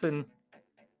objects in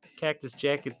Cactus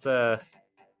Jacket's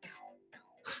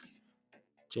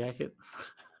jacket.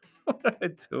 What am I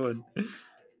doing?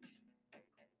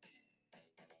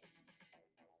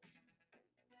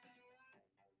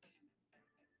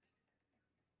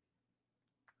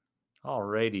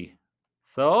 Alrighty.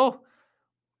 So,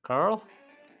 Carl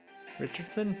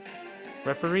Richardson,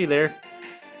 referee there.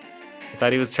 I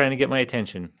thought he was trying to get my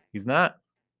attention. He's not.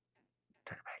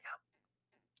 Turn it back up.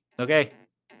 Okay.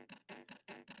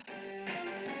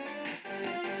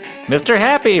 Mr.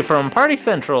 Happy from Party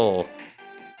Central.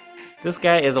 This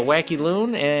guy is a wacky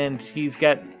loon, and he's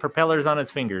got propellers on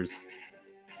his fingers.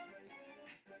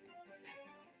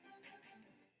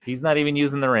 He's not even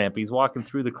using the ramp. He's walking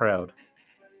through the crowd.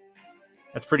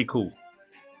 That's pretty cool.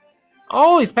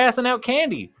 Oh, he's passing out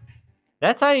candy.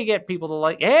 That's how you get people to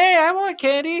like, hey, I want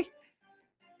candy.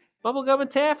 Bubblegum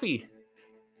and taffy.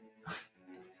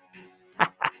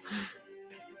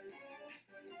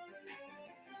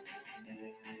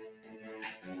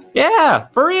 Yeah,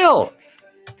 for real.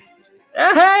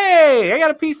 Hey, I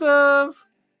got a piece of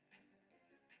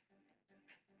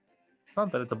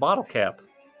something. It's a bottle cap.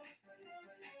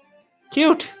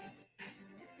 Cute.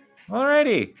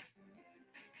 Alrighty.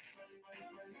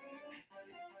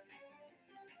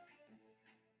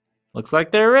 Looks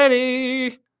like they're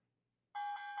ready.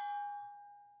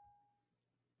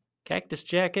 Cactus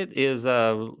Jacket is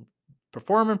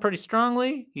performing pretty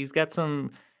strongly. He's got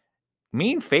some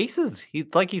mean faces. He's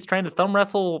trying to thumb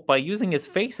wrestle by using his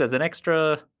face as an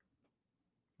extra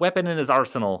weapon in his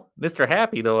arsenal. Mr.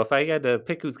 Happy, though, if I had to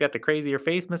pick who's got the crazier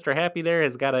face, Mr. Happy there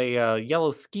has got a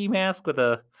yellow ski mask with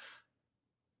a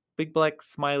big black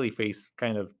smiley face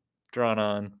kind of drawn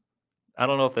on. I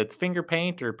don't know if that's finger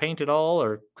paint or paint at all,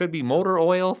 or could be motor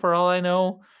oil for all I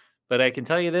know. But I can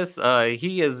tell you this: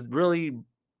 he is really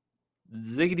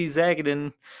ziggity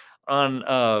zagging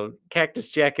on Cactus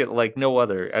Jacket like no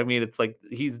other. I mean, it's like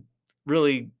he's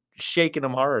really shaking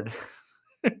him hard.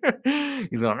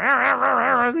 He's going.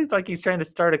 He's like he's trying to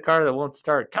start a car that won't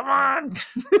start. Come on.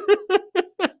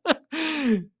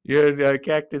 Yeah,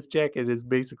 Cactus Jacket is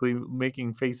basically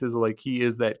making faces like he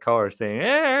is that car,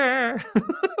 saying,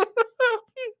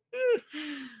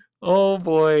 "Oh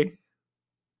boy."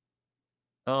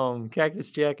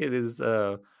 Cactus Jacket is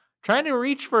trying to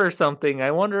reach for something.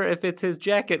 I wonder if it's his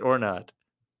jacket or not.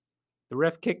 The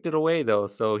ref kicked it away though,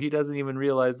 so he doesn't even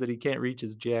realize that he can't reach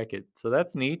his jacket. So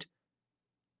that's neat.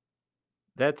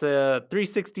 That's a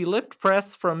 360 lift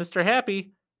press from Mr.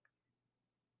 Happy.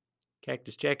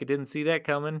 Cactus Jacket didn't see that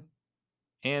coming.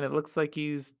 And it looks like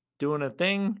he's doing a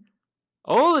thing.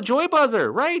 Oh, the joy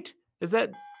buzzer, right? Is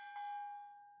that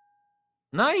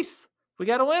nice? We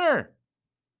got a winner.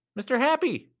 Mr.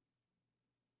 Happy.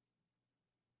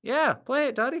 Yeah, play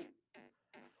it, Dottie.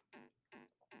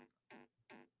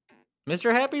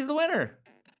 Mr. Happy's the winner.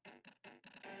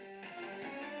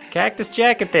 Cactus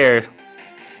Jacket there.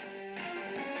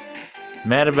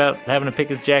 Mad about having to pick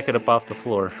his jacket up off the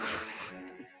floor.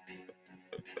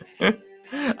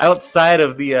 Outside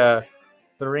of the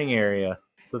ring area.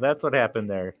 So that's what happened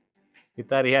there. He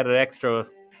thought he had an extra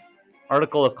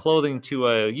article of clothing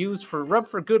to use for rub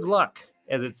for good luck,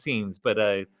 as it seems.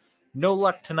 But no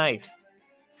luck tonight,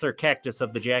 Sir Cactus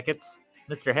of the Jackets.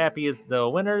 Mr. Happy is the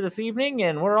winner this evening,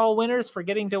 and we're all winners for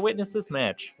getting to witness this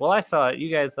match. Well, I saw it.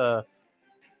 You guys, there's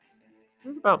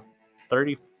about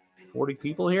 30, 40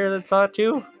 people here that saw it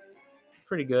too.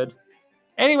 Pretty good.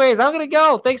 Anyways, I'm gonna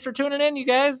go. Thanks for tuning in, you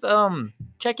guys.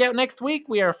 Check out next week.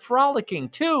 We are frolicking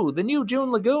to the new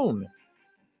June Lagoon.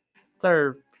 It's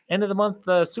our end of the month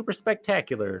super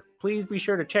spectacular. Please be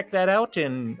sure to check that out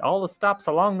and all the stops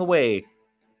along the way.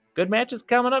 Good matches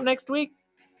coming up next week.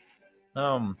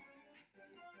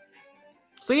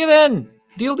 See you then.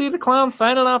 Deal D the Clown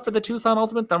signing off for the Tucson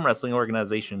Ultimate Thumb Wrestling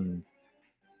Organization.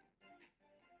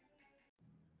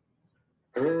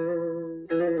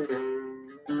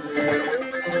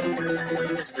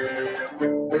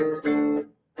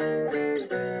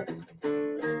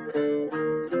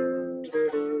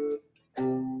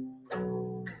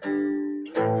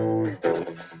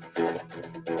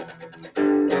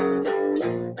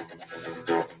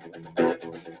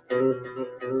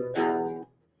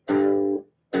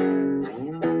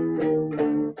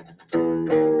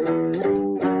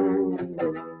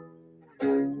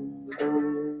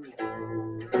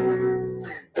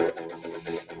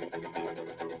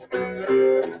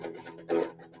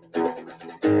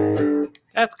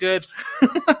 That's good.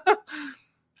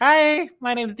 Hi,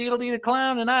 my name's Deedledee the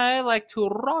Clown, and I like to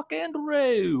rock and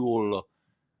roll.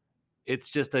 It's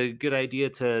just a good idea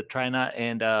to try not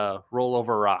and roll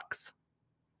over rocks,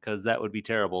 because that would be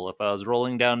terrible if I was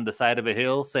rolling down the side of a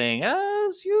hill saying,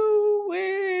 as you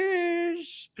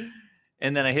wish,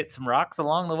 and then I hit some rocks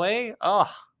along the way.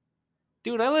 Oh,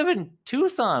 dude, I live in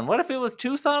Tucson. What if it was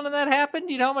Tucson and that happened?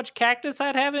 You know how much cactus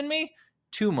I'd have in me?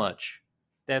 Too much.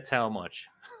 That's how much.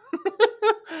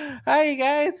 Hi, you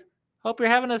guys. Hope you're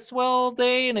having a swell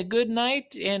day and a good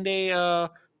night and a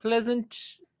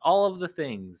pleasant all of the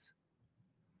things.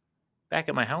 Back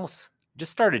at my house.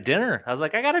 Just started dinner. I was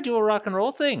like, I got to do a rock and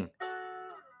roll thing.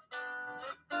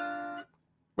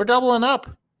 We're doubling up.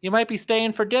 You might be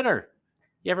staying for dinner.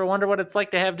 You ever wonder what it's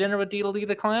like to have dinner with Deedledee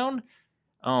the Clown?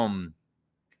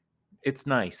 It's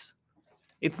nice.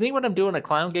 It's neat when I'm doing a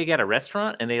clown gig at a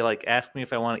restaurant and they like ask me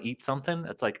if I want to eat something.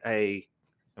 It's like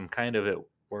I'm kind of at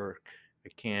work. I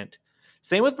can't.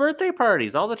 Same with birthday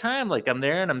parties all the time. Like I'm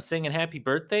there and I'm singing happy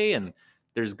birthday and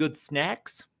there's good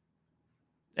snacks.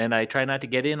 And I try not to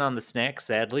get in on the snacks,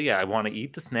 sadly. I want to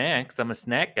eat the snacks. I'm a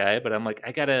snack guy, but I'm like,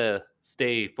 I gotta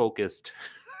stay focused.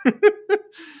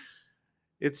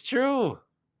 It's true.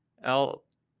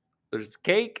 There's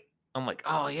cake. I'm like,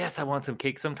 oh yes, I want some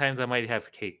cake. Sometimes I might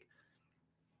have cake.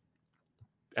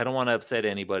 I don't want to upset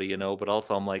anybody, but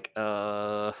also I'm like,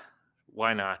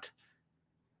 why not?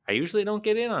 I usually don't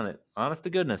get in on it. Honest to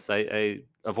goodness. I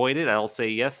avoid it. I'll say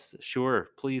yes,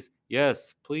 sure, please,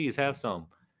 yes, please have some.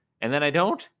 And then I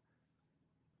don't.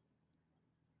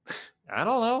 I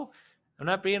don't know. I'm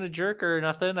not being a jerk or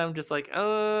nothing. I'm just like,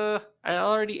 I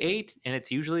already ate, and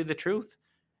it's usually the truth.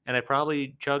 And I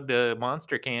probably chugged a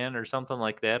monster can or something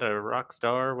like that, a rock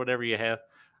star, whatever you have.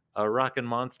 A rockin'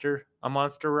 monster, a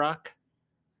monster rock.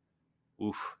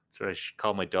 Oof, that's what I should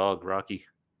call my dog, Rocky.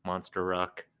 Monster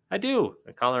Rock. I do.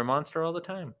 I call her Monster all the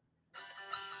time.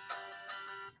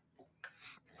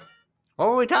 What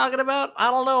were we talking about? I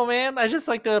don't know, man. I just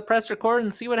like to press record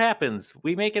and see what happens.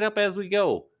 We make it up as we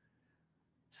go.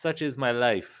 Such is my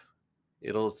life.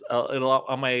 It'll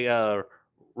on my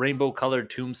rainbow colored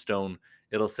tombstone.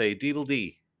 It'll say Deedle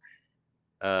D.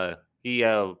 He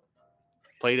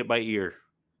played it by ear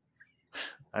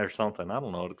or something. I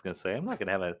don't know what it's gonna say. I'm not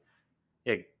gonna have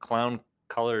a clown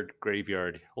colored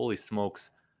graveyard. Holy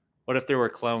smokes! What if there were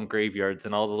clown graveyards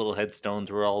and all the little headstones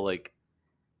were all like,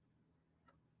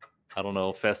 I don't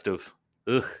know, festive?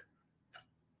 Ugh.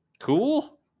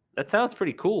 Cool? That sounds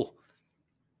pretty cool.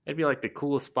 It'd be like the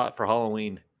coolest spot for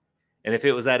Halloween. And if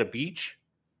it was at a beach,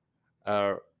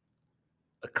 uh,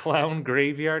 a clown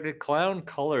graveyard, a clown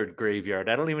colored graveyard.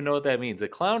 I don't even know what that means. A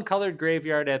clown colored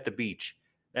graveyard at the beach.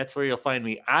 That's where you'll find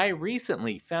me. I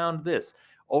recently found this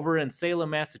over in Salem,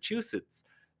 Massachusetts.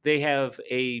 They have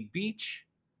a beach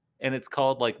and it's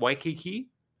called like Waikiki.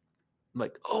 I'm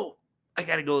like, oh, I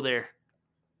gotta go there.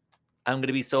 I'm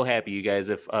gonna be so happy, you guys,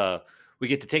 if we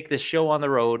get to take this show on the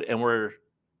road and we're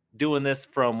doing this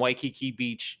from Waikiki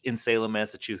Beach in Salem,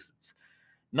 Massachusetts.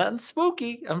 Nothing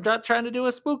spooky. I'm not trying to do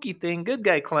a spooky thing. Good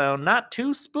guy clown. Not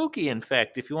too spooky, in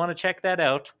fact. If you want to check that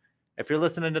out, if you're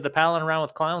listening to the Palin Around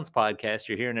with Clowns podcast,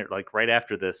 you're hearing it like right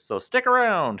after this. So stick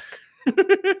around.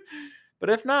 But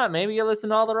if not, maybe you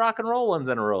listen to all the rock and roll ones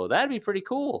in a row. That'd be pretty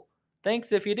cool.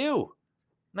 Thanks if you do.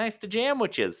 Nice to jam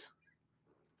with yous.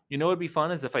 You know what'd be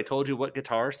fun is if I told you what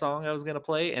guitar song I was going to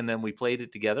play and then we played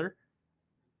it together.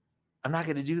 I'm not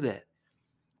going to do that.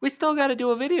 We still got to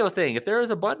do a video thing. If there was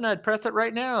a button, I'd press it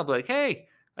right now. I'd be like, hey,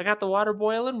 I got the water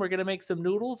boiling. We're going to make some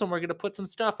noodles and we're going to put some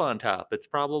stuff on top. It's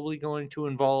probably going to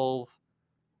involve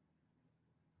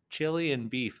chili and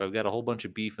beef. I've got a whole bunch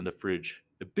of beef in the fridge.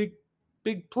 A big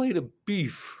plate of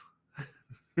beef.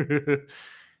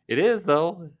 It is,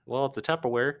 though. Well, it's a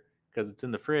Tupperware because it's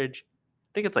in the fridge.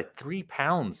 I think it's like 3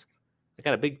 pounds. I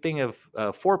got a big thing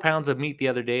of 4 pounds of meat the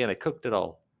other day and I cooked it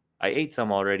all. I ate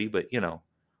some already, but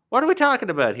what are we talking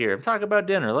about here? I'm talking about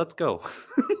dinner. Let's go.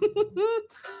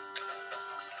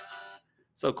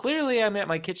 So clearly I'm at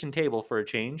my kitchen table for a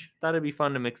change. Thought it'd be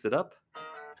fun to mix it up.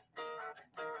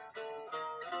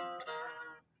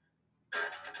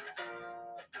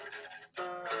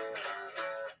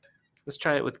 Let's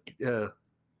try it with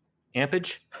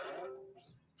ampage.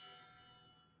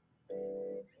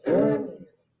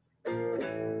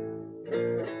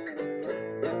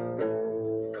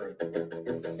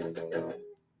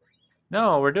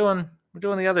 No, we're doing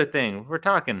the other thing. We're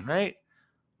talking, right?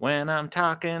 When I'm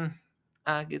talking,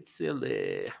 I get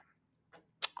silly.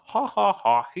 Ha ha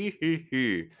ha, hee hee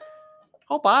hee.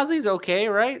 Hope Ozzy's okay,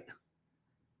 right?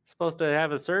 Supposed to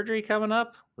have a surgery coming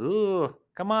up. Ooh,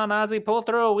 come on, Ozzy, pull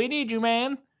through. We need you,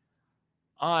 man.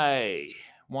 I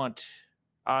want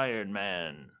Iron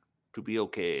Man to be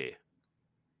okay.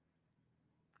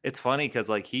 It's funny because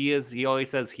like he always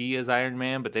says he is Iron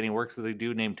Man, but then he works with a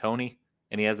dude named Tony,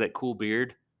 and he has that cool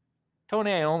beard.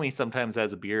 Tony Iommi sometimes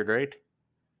has a beard, right?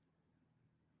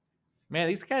 Man,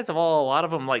 these guys have all a lot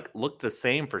of them like looked the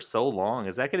same for so long.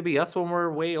 Is that going to be us when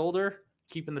we're way older,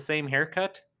 keeping the same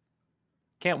haircut?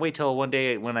 Can't wait till one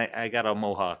day when I got a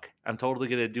mohawk. I'm totally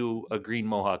going to do a green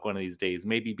mohawk one of these days,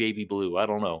 maybe baby blue. I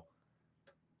don't know.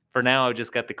 For now, I've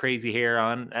just got the crazy hair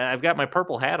on. And I've got my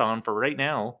purple hat on for right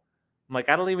now. I'm like,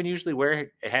 I don't even usually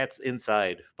wear hats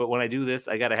inside, but when I do this,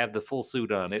 I got to have the full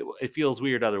suit on. It feels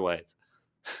weird otherwise.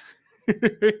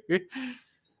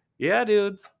 Yeah,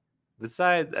 dudes.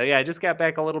 Besides, yeah, I just got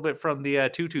back a little bit from the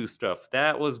tutu stuff.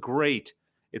 That was great.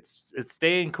 It's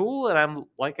staying cool, and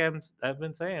I've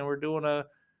been saying we're doing a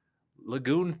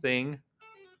lagoon thing.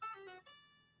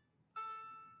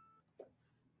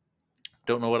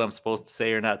 Don't know what I'm supposed to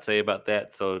say or not say about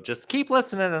that, so just keep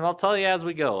listening, and I'll tell you as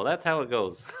we go. That's how it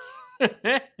goes.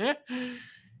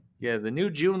 Yeah, the new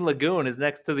June Lagoon is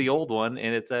next to the old one,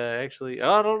 and it's actually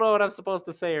I don't know what I'm supposed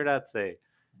to say or not say.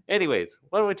 Anyways,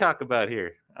 what do we talk about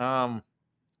here? I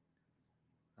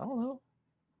don't know.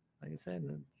 Like I said,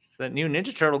 it's that new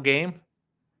Ninja Turtle game.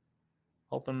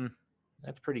 Hoping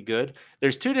that's pretty good.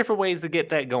 There's two different ways to get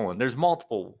that going. There's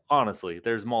multiple, honestly.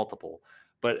 There's multiple.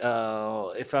 But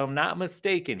if I'm not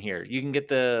mistaken here, you can get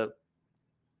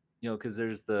because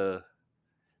there's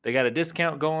they got a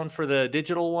discount going for the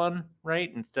digital one,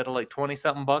 right? Instead of like 20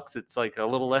 something bucks, it's like a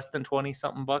little less than 20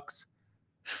 something bucks.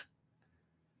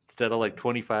 Instead of like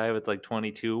 25, it's like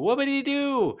 22. What would he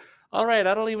do? All right,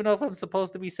 I don't even know if I'm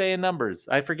supposed to be saying numbers.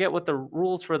 I forget what the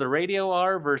rules for the radio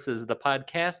are versus the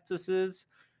podcasts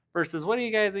versus what do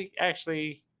you guys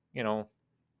actually, you know,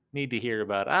 need to hear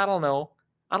about? I don't know.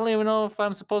 I don't even know if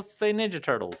I'm supposed to say Ninja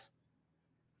Turtles.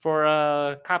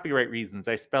 For copyright reasons,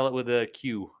 I spell it with a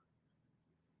Q.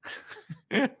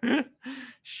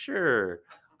 Sure.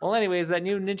 Well, anyways, that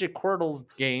new Ninja Quirtles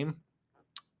game.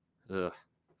 Ugh.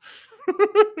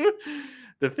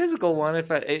 The physical one,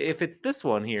 if it's this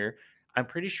one here, I'm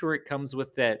pretty sure it comes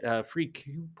with that free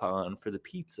coupon for the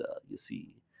pizza. You see,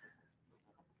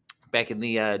 back in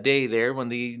the day there when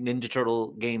the Ninja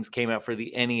Turtle games came out for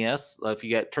the NES, if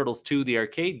you got Turtles 2, the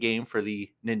arcade game for the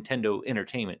Nintendo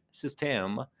Entertainment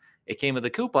System, it came with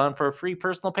a coupon for a free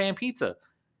personal pan pizza.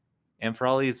 And for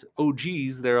all these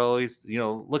OGs, they're always,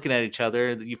 looking at each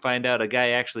other. You find out a guy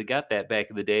actually got that back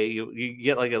in the day. You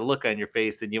get like a look on your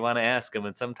face, and you want to ask them.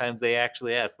 And sometimes they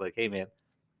actually ask, like, "Hey, man,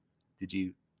 did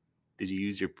you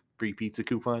use your free pizza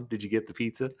coupon? Did you get the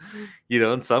pizza?"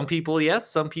 And some people yes,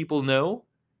 some people no.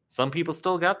 Some people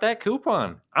still got that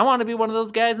coupon. I want to be one of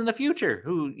those guys in the future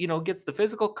who gets the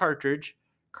physical cartridge.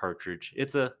 Cartridge.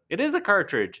 It is a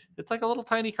cartridge. It's like a little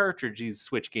tiny cartridge. These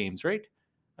Switch games, right?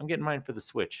 I'm getting mine for the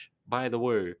Switch, by the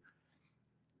way.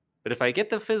 But if I get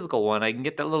the physical one, I can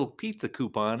get that little pizza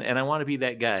coupon, and I want to be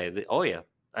that guy. Oh yeah,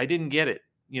 I didn't get it.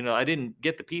 I didn't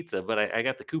get the pizza, but I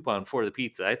got the coupon for the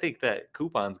pizza. I think that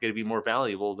coupon's going to be more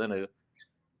valuable than a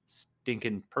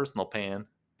stinking personal pan,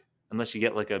 unless you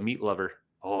get like a meat lover.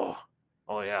 Oh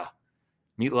yeah,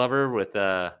 meat lover with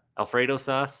Alfredo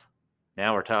sauce.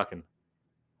 Now we're talking.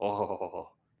 Oh,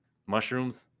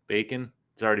 mushrooms, bacon.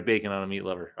 It's already bacon on a meat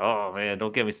lover. Oh man,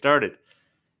 don't get me started.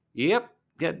 Yep,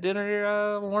 got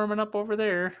dinner warming up over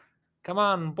there. Come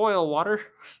on, boil water.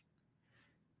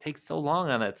 Takes so long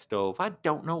on that stove. I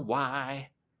don't know why.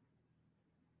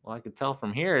 Well, I can tell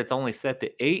from here it's only set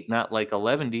to 8, not like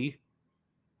 11D.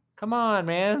 Come on,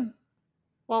 man.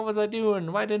 What was I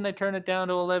doing? Why didn't I turn it down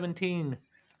to 11?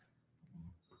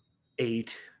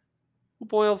 8. Who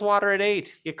boils water at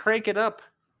 8? You crank it up.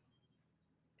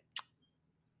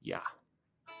 Yeah.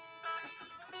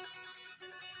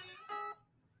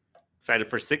 Excited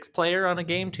for 6-player on a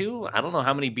game too? I don't know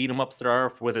how many beat 'em ups there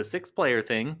are with a 6-player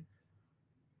thing.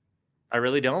 I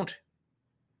really don't.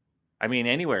 I mean,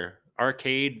 anywhere.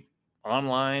 Arcade,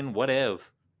 online, whatever.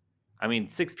 I mean,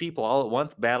 6 people all at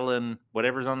once battling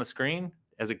whatever's on the screen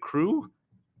as a crew?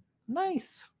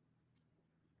 Nice.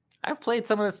 I've played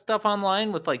some of this stuff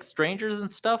online with like strangers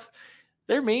and stuff.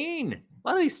 They're mean. A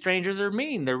lot of these strangers are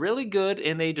mean. They're really good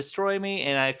and they destroy me,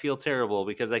 and I feel terrible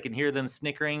because I can hear them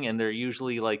snickering, and they're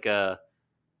usually like a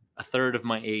third of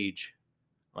my age.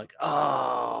 Like,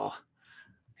 oh,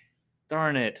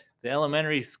 darn it. The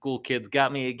elementary school kids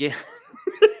got me again.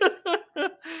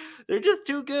 They're just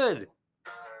too good.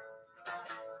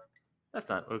 That's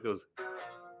not what it goes.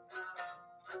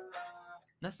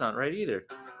 That's not right either.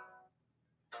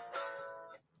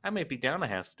 I might be down a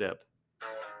half step.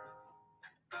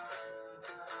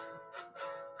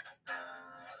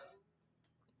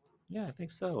 Yeah, I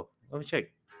think so. Let me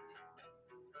check.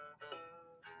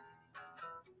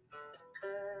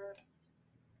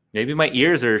 Maybe my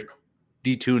ears are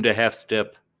detuned a half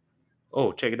step.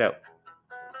 Oh, check it out.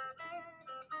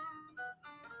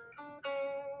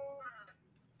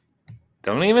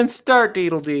 Don't even start,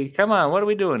 Deedle-Dee. Come on, what are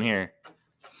we doing here?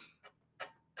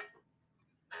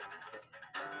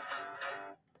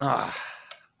 Ah,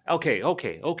 okay.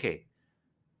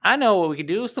 I know what we could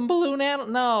do. Some balloon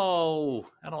animal. No,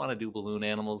 I don't want to do balloon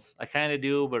animals. I kind of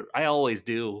do, but I always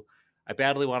do. I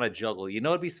badly want to juggle. You know,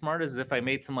 what'd be smart is if I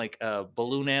made some like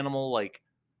balloon animal like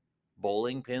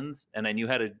bowling pins, and I knew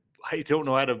how to. I don't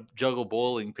know how to juggle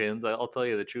bowling pins. I'll tell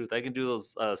you the truth. I can do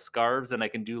those scarves, and I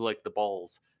can do like the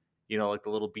balls. You know, like the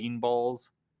little bean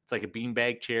balls. It's like a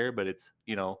beanbag chair, but it's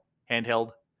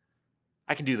handheld.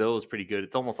 I can do those pretty good.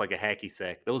 It's almost like a hacky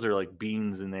sack. Those are like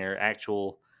beans in there,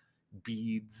 actual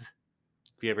beads.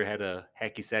 If you ever had a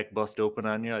hacky sack bust open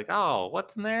on you, like, oh,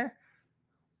 what's in there?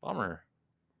 Bummer.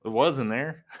 It was in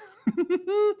there.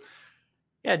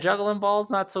 Yeah, juggling balls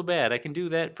not so bad. I can do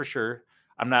that for sure.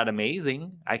 I'm not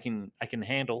amazing. I can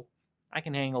handle. I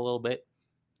can hang a little bit,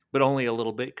 but only a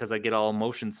little bit because I get all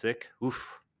motion sick.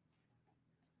 Oof.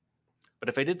 But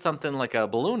if I did something like a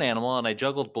balloon animal and I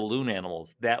juggled balloon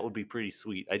animals, that would be pretty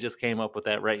sweet. I just came up with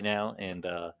that right now, and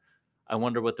I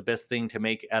wonder what the best thing to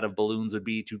make out of balloons would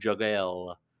be to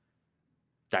juggle.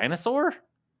 Dinosaur?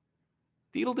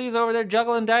 Deedle-Dee's over there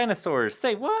juggling dinosaurs.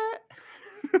 Say what?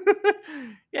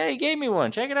 Yeah, he gave me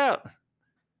one. Check it out.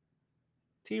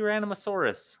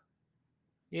 Tyrannosaurus.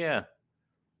 Yeah,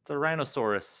 it's a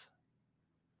rhinoceros.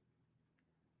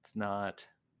 It's not.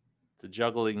 It's a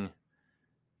juggling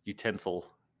utensil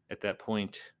at that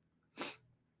point.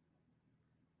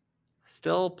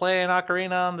 Still playing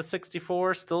Ocarina on the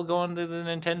 64, still going to the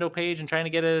Nintendo page and trying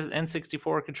to get an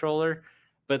N64 controller.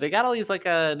 But they got all these like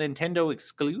Nintendo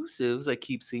exclusives I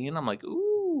keep seeing. I'm like,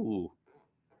 ooh,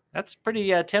 that's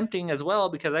pretty tempting as well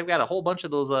because I've got a whole bunch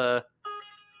of those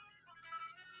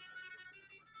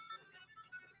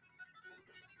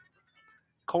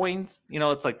coins.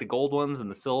 It's like the gold ones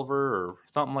and the silver or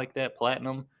something like that,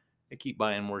 platinum. I keep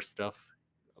buying more stuff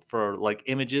for like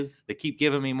images. They keep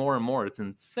giving me more and more. It's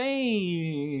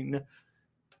insane.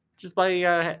 Just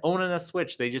by owning a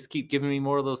Switch, they just keep giving me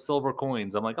more of those silver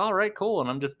coins. I'm like, all right, cool. And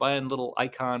I'm just buying little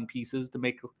icon pieces to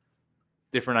make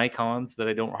different icons that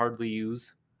I don't hardly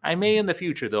use. I may in the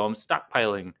future, though. I'm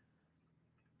stockpiling.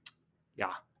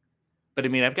 Yeah. But I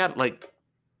mean, I've got like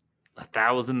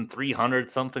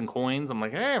 1,300 something coins. I'm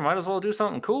like, hey, might as well do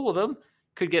something cool with them.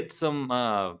 Could get some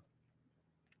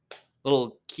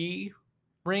little key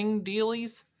ring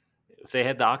dealies. If they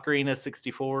had the Ocarina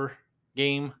 64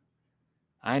 game,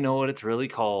 I know what it's really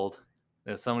called.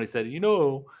 And somebody said,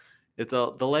 it's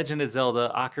The Legend of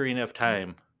Zelda Ocarina of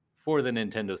Time for the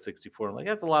Nintendo 64. I'm like,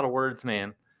 that's a lot of words,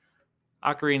 man.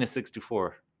 Ocarina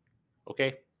 64.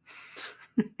 Okay.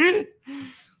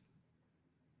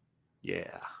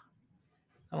 Yeah.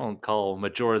 I don't call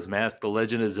Majora's Mask The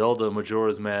Legend of Zelda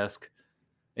Majora's Mask.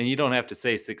 And you don't have to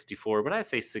say 64, but I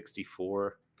say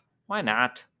 64. Why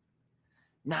not?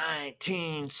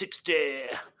 1964.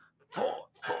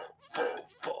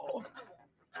 Four.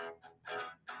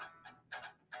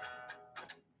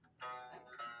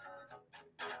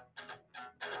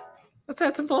 Let's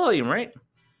add some volume, right?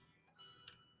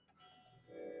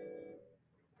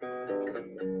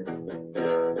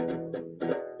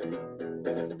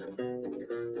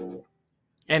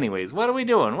 Anyways, what are we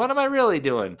doing? What am I really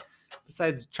doing?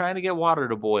 Besides trying to get water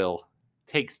to boil.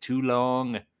 Takes too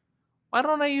long. Why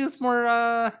don't I use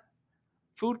more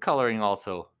food coloring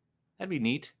also? That'd be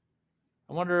neat.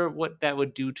 I wonder what that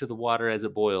would do to the water as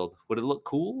it boiled. Would it look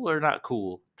cool or not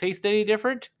cool? Taste any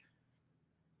different?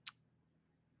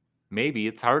 Maybe.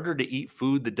 It's harder to eat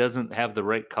food that doesn't have the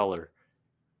right color.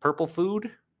 Purple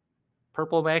food?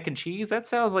 Purple mac and cheese? That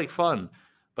sounds like fun.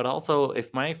 But also,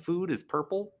 if my food is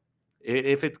purple,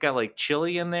 if it's got like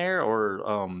chili in there or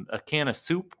a can of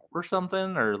soup or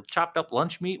something or chopped up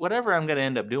lunch meat, whatever I'm going to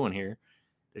end up doing here,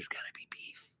 there's got to be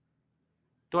beef.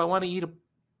 Do I want to eat a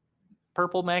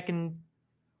purple mac and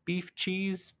beef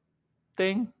cheese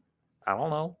thing? I don't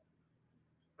know.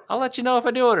 I'll let you know if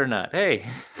I do it or not. Hey.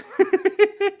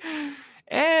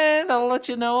 And I'll let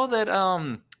you know that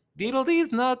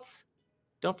Deedle-Dee's nuts.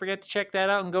 Don't forget to check that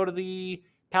out and go to the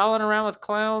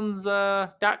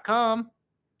pallingaroundwithclowns.com.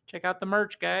 Check out the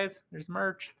merch, guys. There's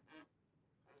merch.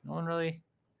 No one really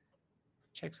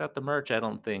checks out the merch, I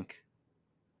don't think.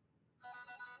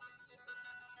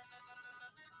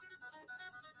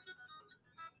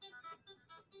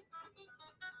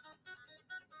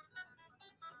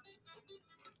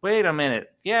 Wait a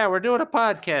minute. Yeah, we're doing a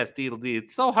podcast, Deedledee.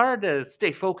 It's so hard to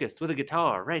stay focused with a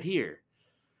guitar right here.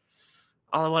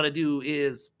 All I want to do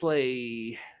is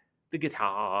play the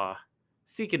guitar.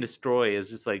 Seek and Destroy is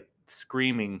just like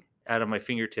screaming out of my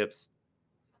fingertips.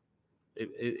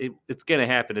 It's gonna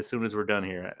happen as soon as we're done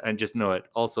here. I just know it.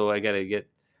 Also, I gotta get.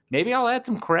 Maybe I'll add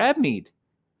some crab meat.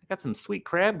 I got some sweet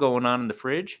crab going on in the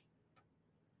fridge.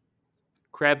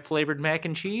 Crab flavored mac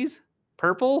and cheese,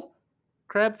 purple.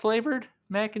 Crab flavored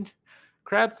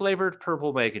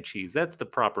purple mac and cheese. That's the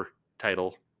proper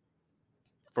title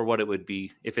for what it would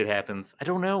be if it happens. I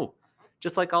don't know.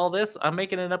 Just like all this, I'm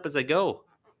making it up as I go.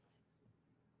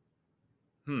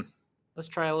 Let's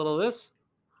try a little of this.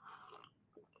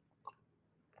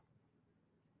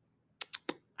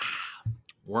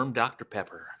 Warm Dr.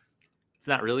 Pepper. It's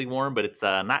not really warm, but it's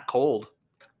not cold.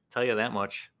 I'll tell you that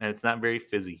much. And it's not very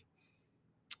fizzy.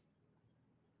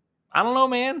 I don't know,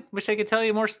 man. Wish I could tell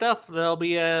you more stuff. There'll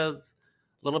be a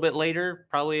little bit later,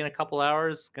 probably in a couple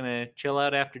hours. Gonna chill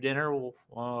out after dinner.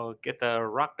 We'll get the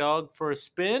rock dog for a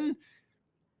spin.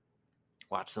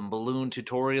 Watch some balloon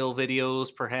tutorial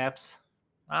videos, perhaps.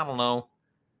 I don't know.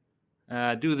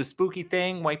 Do the spooky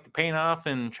thing, wipe the paint off,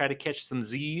 and try to catch some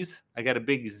Z's. I got a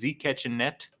big Z catching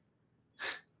net.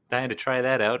 Dying to try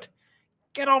that out.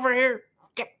 Get over here.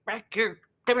 Get back here.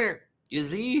 Come here. You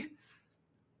Z?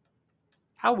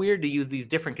 How weird to use these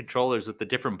different controllers with the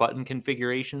different button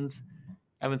configurations.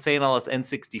 I've been saying all this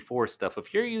N64 stuff.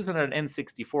 If you're using an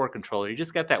N64 controller, you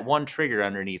just got that one trigger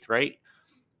underneath, right?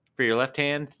 For your left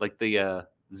hand, like the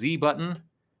Z button.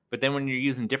 But then when you're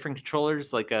using different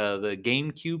controllers, like the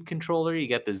GameCube controller, you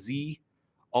got the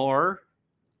ZR.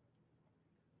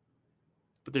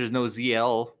 But there's no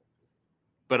ZL.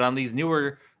 But on these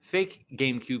newer fake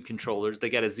GameCube controllers,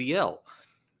 they got a ZL.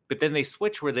 But then they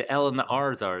switch where the L and the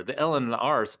R's are. The L and the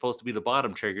R are supposed to be the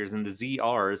bottom triggers, and the ZR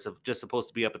are just supposed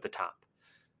to be up at the top.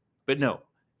 But no,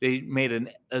 they made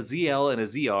a ZL and a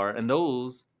ZR, and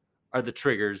those are the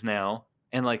triggers now.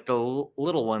 And like the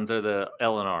little ones are the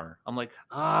L and R. I'm like,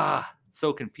 it's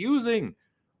so confusing.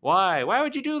 Why? Why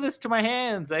would you do this to my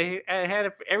hands? I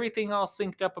had everything all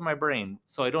synced up in my brain,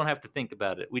 so I don't have to think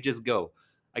about it. We just go.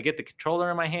 I get the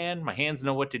controller in my hand. My hands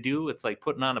know what to do. It's like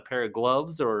putting on a pair of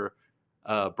gloves or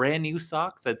brand new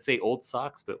socks. I'd say old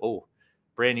socks, but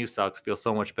brand new socks feel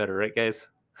so much better, right, guys?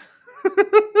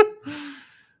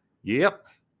 Yep.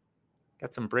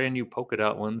 Got some brand new polka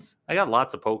dot ones. I got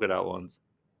lots of polka dot ones.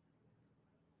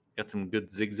 Got some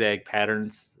good zigzag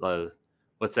patterns.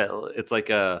 What's that? It's like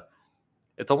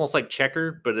it's almost like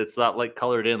checker, but it's not like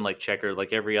colored in like checker,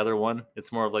 like every other one.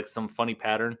 It's more of like some funny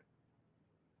pattern.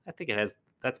 I think it has.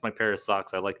 That's my pair of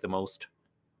socks I like the most.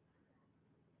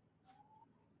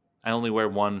 I only wear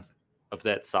one of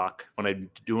that sock when I'm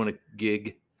doing a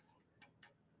gig.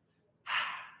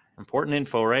 Important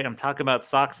info, right? I'm talking about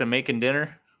socks and making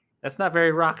dinner. That's not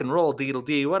very rock and roll, Deedle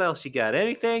D. What else you got?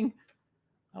 Anything?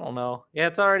 I don't know. Yeah,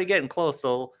 it's already getting close,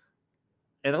 so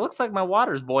and it looks like my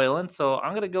water's boiling, so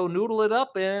I'm gonna go noodle it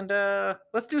up and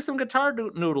let's do some guitar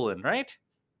noodling, right?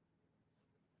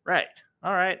 Right.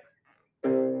 All right.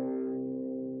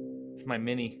 It's my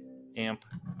mini amp.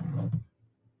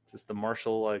 It's just the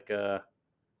Marshall I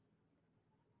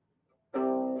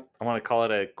want to call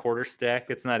it a quarter stack.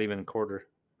 It's not even a quarter.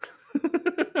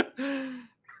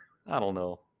 I don't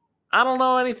know. I don't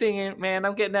know anything, man.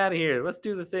 I'm getting out of here. Let's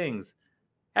do the things.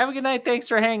 Have a good night. Thanks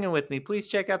for hanging with me. Please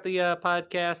check out the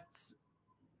podcasts.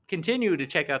 Continue to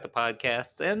check out the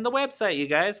podcasts and the website, you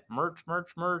guys.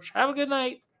 Merch. Have a good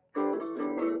night.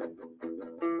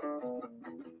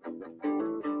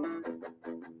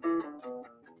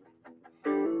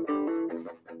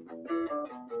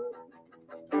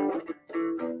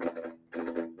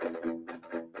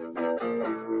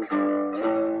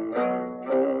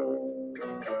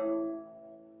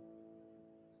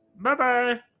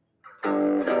 Bye-bye.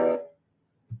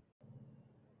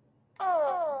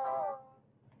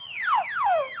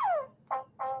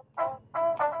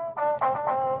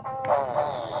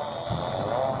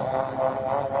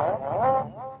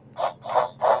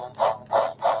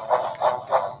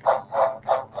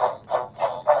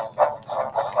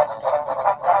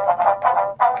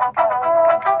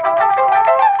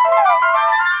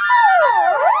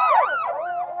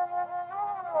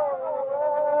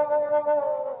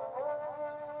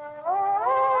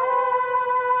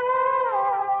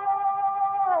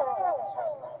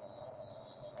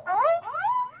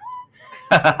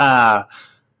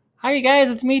 Hi, you guys.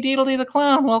 It's me, Deedledee the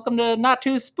Clown. Welcome to Not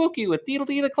Too Spooky with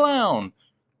Deedledee the Clown.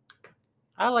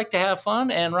 I like to have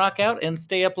fun and rock out and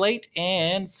stay up late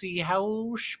and see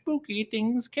how spooky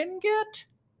things can get.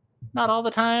 Not all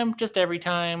the time, just every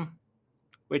time.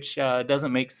 which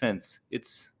doesn't make sense.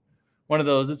 It's one of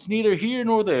those, it's neither here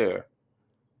nor there.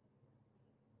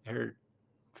 I heard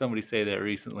somebody say that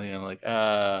recently. And I'm like,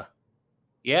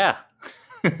 yeah.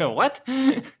 What?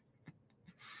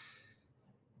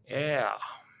 Yeah.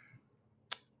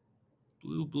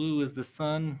 Blue, blue is the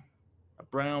sun. A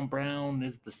brown, brown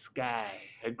is the sky.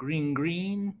 A green,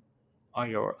 green are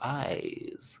your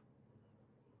eyes.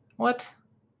 What?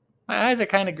 My eyes are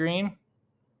kind of green.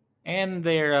 And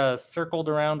they're circled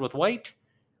around with white,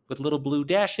 with little blue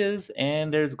dashes,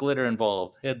 and there's glitter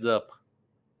involved. Heads up.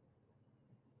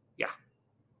 Yeah.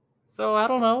 So I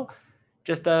don't know.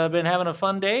 Just been having a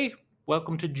fun day.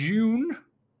 Welcome to June.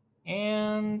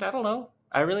 And I don't know.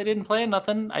 I really didn't plan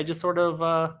nothing. I just sort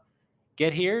of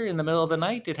get here in the middle of the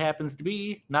night. It happens to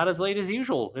be not as late as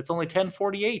usual. It's only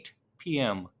 10:48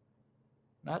 p.m.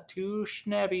 Not too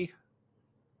shabby.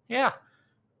 Yeah.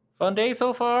 Fun day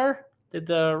so far. Did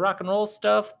the rock and roll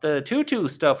stuff. The tutu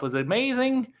stuff was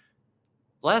amazing.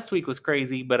 Last week was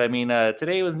crazy, but I mean,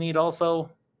 today was neat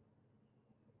also.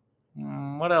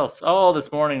 What else? Oh, this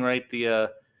morning, right?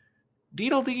 The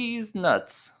Deedle D's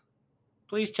Nuts.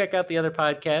 Please check out the other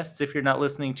podcasts if you're not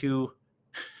listening to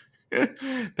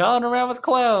Palling Around with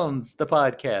Clowns, the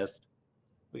podcast.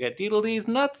 We got Deedle D's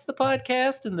Nuts, the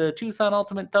podcast, and the Tucson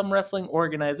Ultimate Thumb Wrestling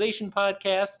Organization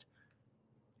podcast,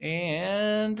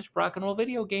 and Rock and Roll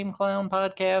Video Game Clown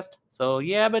podcast. So,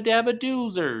 yabba dabba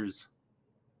doozers.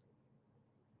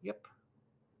 Yep.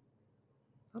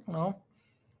 I don't know.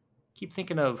 Keep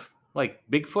thinking of like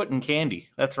Bigfoot and candy.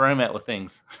 That's where I'm at with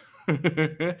things. I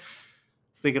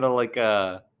was thinking of like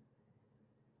I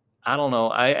don't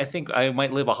know. I think I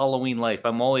might live a Halloween life.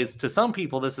 I'm always, to some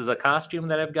people this is a costume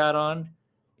that I've got on.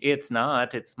 It's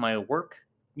not. It's my work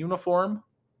uniform.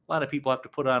 A lot of people have to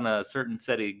put on a certain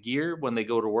set of gear when they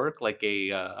go to work, like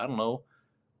a I don't know,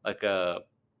 like a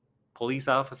police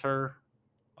officer,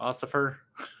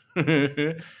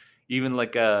 even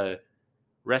like a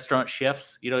restaurant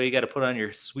chefs. You know, you got to put on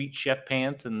your sweet chef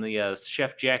pants and the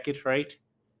chef jacket, right?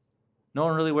 No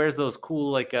one really wears those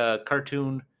cool like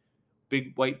cartoon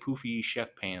big white poofy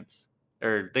chef pants.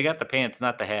 Or they got the pants,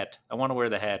 not the hat. I want to wear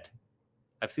the hat.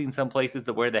 I've seen some places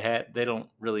that wear the hat. They don't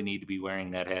really need to be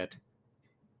wearing that hat.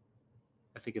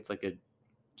 I think it's like a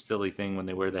silly thing when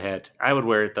they wear the hat. I would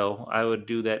wear it though. I would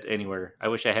do that anywhere. I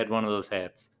wish I had one of those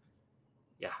hats.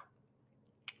 Yeah.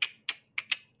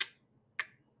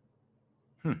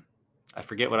 I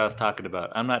forget what I was talking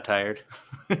about. I'm not tired.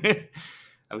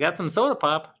 I've got some soda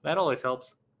pop. That always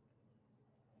helps.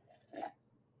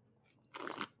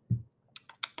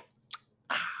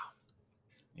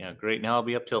 Yeah, great. Now I'll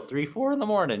be up till 3, 4 in the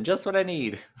morning. Just what I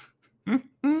need.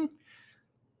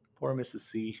 Poor Mrs.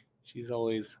 C. She's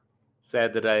always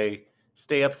sad that I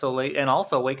stay up so late and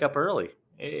also wake up early.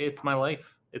 It's my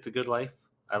life. It's a good life.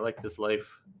 I like this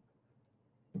life.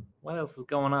 What else is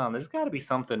going on? There's got to be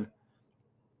something.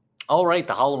 All right,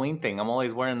 the Halloween thing. I'm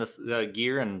always wearing this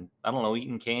gear and I don't know,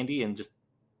 eating candy and just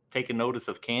taking notice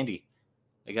of candy.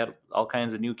 They got all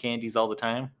kinds of new candies all the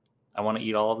time. I want to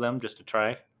eat all of them just to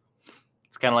try.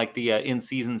 It's kind of like the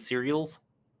in-season cereals.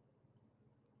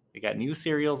 They got new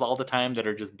cereals all the time that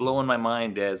are just blowing my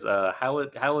mind as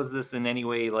how is this in any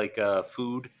way like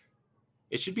food?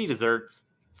 It should be desserts.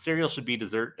 Cereal should be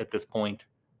dessert at this point.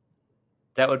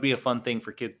 That would be a fun thing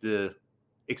for kids to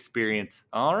experience.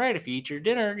 All right, if you eat your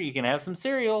dinner, you can have some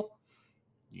cereal.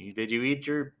 Did you eat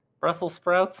your Brussels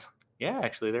sprouts? Yeah,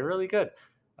 actually, they're really good.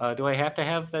 Do I have to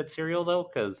have that cereal though?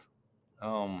 Because,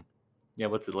 yeah,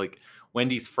 what's it like?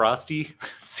 Wendy's Frosty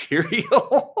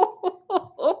cereal.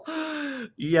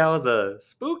 Yeah, was a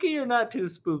spooky or not too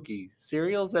spooky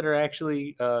cereals that are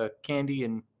actually candy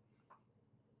and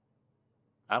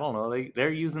I don't know. They're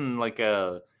using like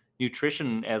a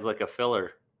nutrition as like a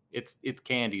filler. It's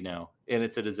candy now and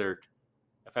it's a dessert.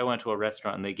 If I went to a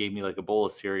restaurant and they gave me like a bowl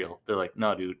of cereal, they're like,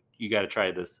 "No, dude, you got to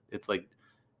try this. It's like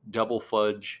double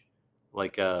fudge,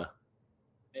 like I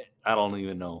don't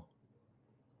even know.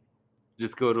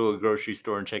 Just go to a grocery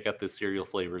store and check out the cereal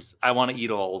flavors. I want to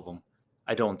eat all of them.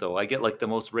 I don't though. I get like the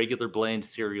most regular bland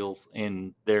cereals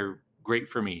and they're great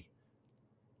for me.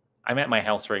 I'm at my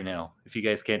house right now. If you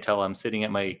guys can't tell, I'm sitting at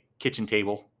my kitchen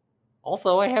table.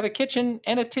 Also, I have a kitchen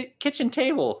and a kitchen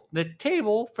table. The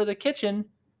table for the kitchen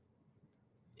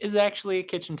is actually a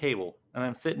kitchen table, and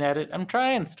I'm sitting at it. I'm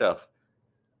trying stuff.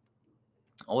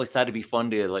 Always thought it'd be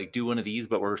fun to like do one of these,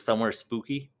 but we're somewhere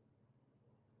spooky.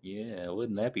 Yeah,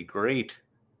 wouldn't that be great?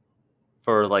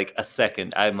 For like a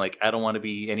second, I'm like, I don't want to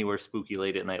be anywhere spooky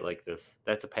late at night like this.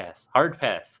 That's a pass. Hard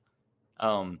pass.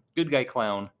 Good guy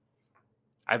clown.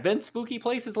 I've been spooky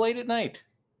places late at night.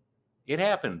 It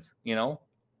happens, you know.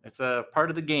 It's a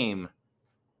part of the game.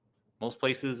 Most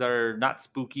places are not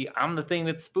spooky. I'm the thing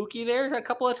that's spooky there a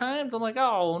couple of times. I'm like,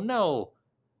 oh no.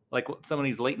 Like some of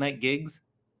these late night gigs,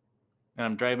 and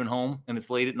I'm driving home and it's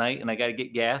late at night and I got to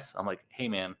get gas. I'm like, hey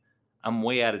man, I'm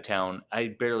way out of town.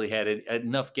 I barely had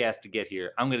enough gas to get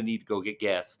here. I'm going to need to go get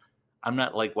gas. I'm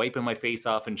not like wiping my face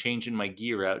off and changing my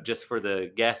gear out just for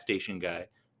the gas station guy.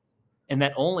 And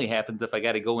that only happens if I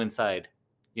got to go inside.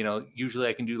 Usually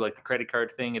I can do like the credit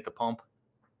card thing at the pump.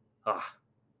 Ah,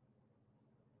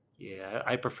 yeah,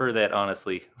 I prefer that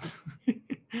honestly.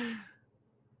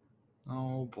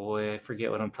 Oh boy, I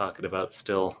forget what I'm talking about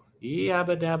still.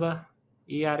 Yabba dabba,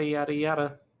 yada yada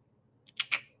yada.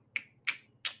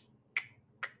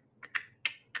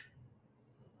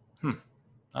 Hmm,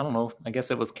 I don't know. I guess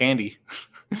it was candy.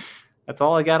 That's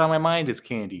all I got on my mind is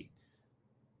candy.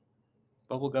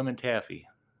 Bubblegum and taffy.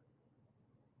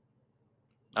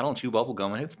 I don't chew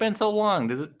bubblegum. It's been so long.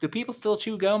 Do people still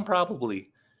chew gum? Probably.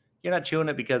 You're not chewing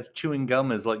it because chewing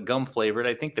gum is like gum flavored.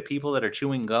 I think the people that are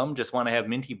chewing gum just want to have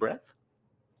minty breath.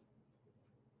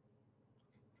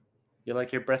 You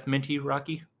like your breath minty,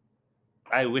 Rocky?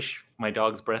 I wish my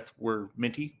dog's breath were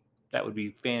minty. That would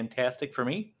be fantastic for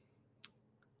me.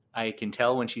 I can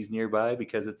tell when she's nearby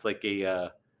because it's like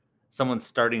a someone's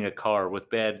starting a car with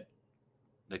bad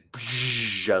like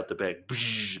out the back.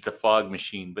 It's a fog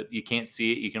machine, but you can't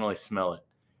see it. You can only smell it.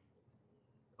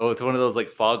 Oh, it's one of those like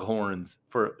fog horns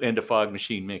for and a fog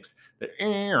machine mix.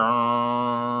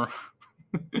 I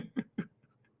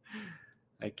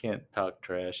can't talk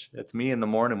trash. That's me in the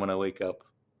morning when I wake up.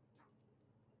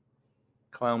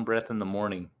 Clown breath in the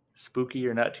morning. Spooky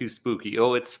or not too spooky?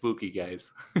 Oh, it's spooky,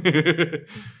 guys.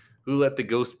 Who let the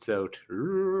ghosts out?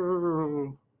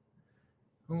 Who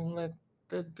let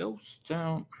the ghosts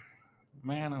out?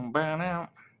 Man, I'm burnt out.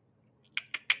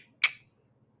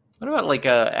 What about like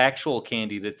actual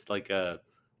candy that's like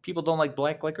people don't like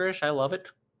black licorice? I love it.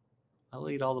 I'll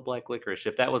eat all the black licorice.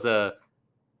 If that was a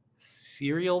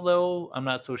cereal, though, I'm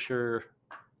not so sure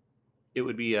it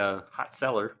would be a hot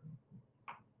seller.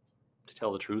 To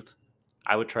tell the truth,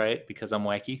 I would try it because I'm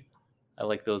wacky. I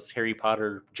like those Harry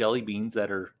Potter jelly beans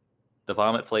that are the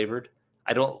vomit flavored.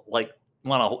 I don't like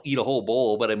want to eat a whole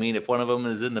bowl, but I mean, if one of them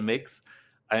is in the mix,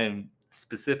 I'm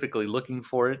specifically looking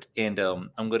for it, and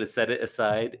I'm going to set it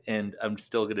aside, and I'm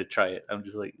still going to try it. I'm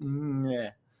just like,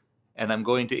 yeah, and I'm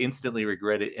going to instantly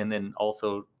regret it, and then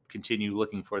also continue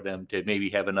looking for them to maybe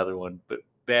have another one. But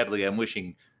badly, I'm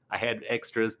wishing I had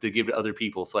extras to give to other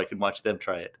people so I can watch them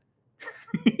try it.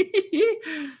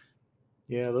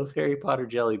 Yeah, those Harry Potter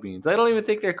jelly beans. I don't even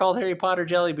think they're called Harry Potter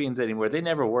jelly beans anymore. They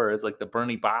never were. It's like the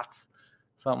Bernie Bots,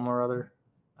 something or other.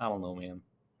 I don't know, man.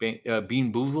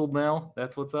 Bean Boozled now?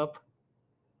 That's what's up?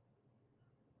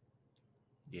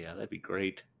 Yeah, that'd be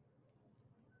great.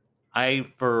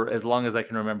 For as long as I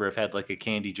can remember, have had like a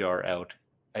candy jar out.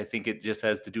 I think it just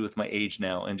has to do with my age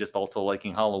now and just also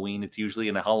liking Halloween. It's usually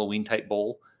in a Halloween type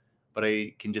bowl, but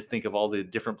I can just think of all the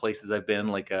different places I've been,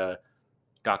 like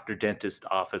doctor dentist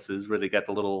offices where they got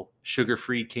the little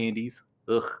sugar-free candies.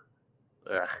 Ugh,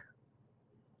 ugh.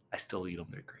 I still eat them.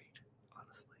 They're great,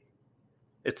 honestly.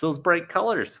 It's those bright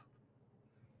colors.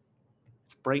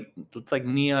 It's bright. It's like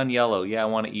neon yellow. Yeah, I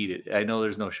want to eat it. I know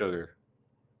there's no sugar.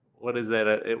 What is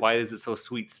that? Why is it so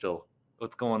sweet still?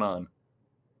 What's going on?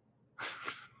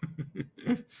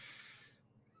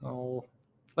 Oh,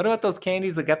 what about those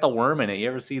candies that got the worm in it? You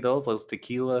ever see those? Those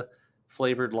tequila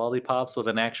flavored lollipops with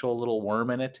an actual little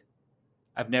worm in it?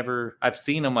 I've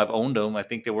seen them. I've owned them. I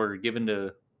think they were given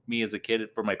to me as a kid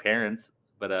for my parents,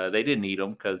 but they didn't eat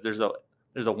them because there's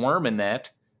a worm in that.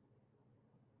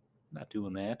 Not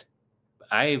doing that.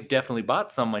 I've definitely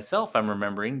bought some myself. I'm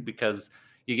remembering because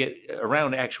you get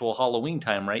around actual Halloween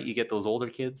time, right? You get those older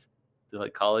kids, they're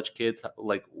like college kids,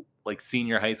 like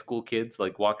senior high school kids,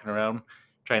 like walking around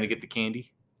trying to get the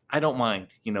candy. I don't mind,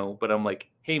 but I'm like,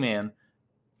 hey man,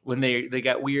 when they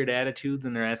got weird attitudes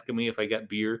and they're asking me if I got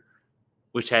beer,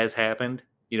 which has happened.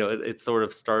 It's sort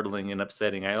of startling and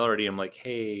upsetting. I already am like,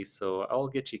 hey, so I'll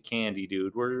get you candy,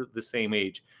 dude. We're the same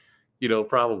age,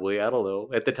 probably. I don't know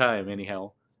at the time,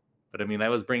 anyhow. But I mean,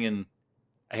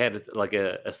 I had like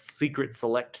a secret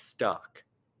select stock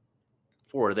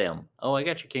for them. Oh, I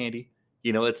got your candy.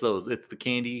 It's the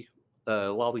candy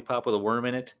lollipop with a worm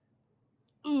in it.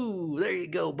 Ooh, there you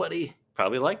go, buddy.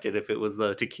 Probably liked it if it was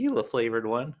the tequila flavored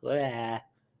one. Ah,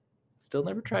 still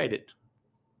never tried it.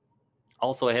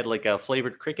 Also, I had like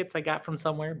flavored crickets I got from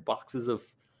somewhere, boxes of,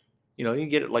 you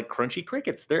get it like crunchy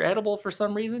crickets. They're edible for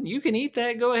some reason. You can eat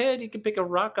that. Go ahead. You can pick a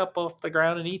rock up off the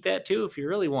ground and eat that too if you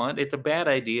really want. It's a bad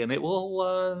idea and it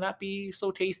will not be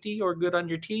so tasty or good on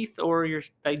your teeth or your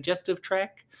digestive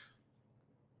tract.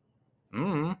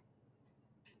 Mm.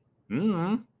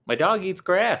 Mm. My dog eats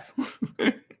grass.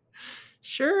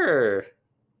 Sure.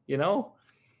 You know,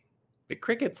 the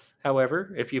crickets,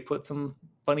 however, if you put some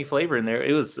funny flavor in there,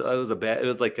 it was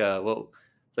like well,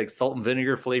 it's like salt and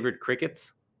vinegar flavored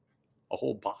crickets, a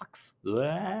whole box.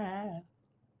 Blah.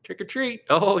 Trick or treat.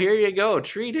 Oh, here you go.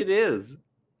 Treat it is.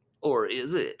 Or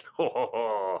is it? Ho, ho,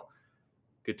 ho.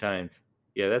 Good times.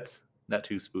 Yeah, that's not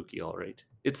too spooky, all right.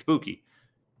 It's spooky.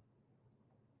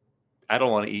 I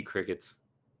don't want to eat crickets.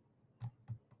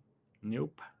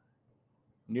 Nope.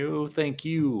 No, thank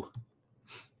you.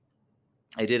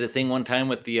 I did a thing one time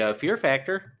with the Fear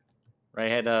Factor where I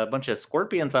had a bunch of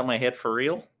scorpions on my head for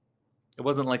real. It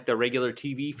wasn't like the regular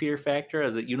TV Fear Factor. I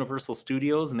was at Universal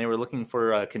Studios and they were looking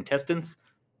for contestants.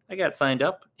 I got signed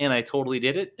up and I totally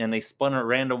did it. And they spun a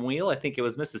random wheel. I think it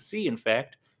was Mrs. C, in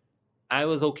fact. I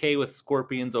was okay with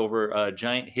scorpions over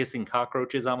giant hissing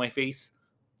cockroaches on my face.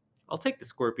 I'll take the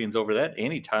scorpions over that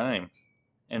anytime.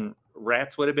 And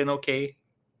rats would have been okay.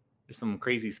 There's some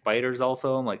crazy spiders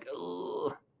also. I'm like,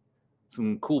 ugh.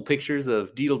 Some cool pictures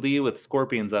of Deedle with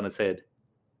scorpions on his head.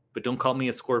 But don't call me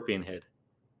a scorpion head.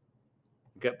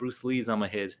 I've got Bruce Lee's on my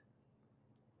head.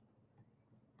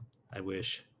 I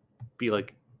wish. Be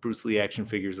like Bruce Lee action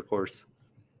figures, of course.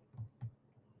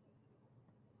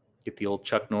 Get the old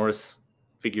Chuck Norris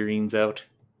figurines out.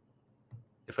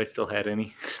 If I still had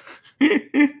any.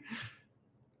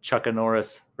 Chucka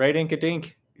Norris. Right, Inka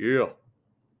Dink? Yeah.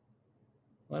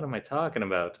 What am I talking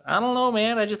about? I don't know,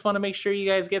 man. I just want to make sure you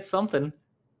guys get something.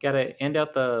 Gotta end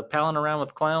out the palling around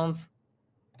with clowns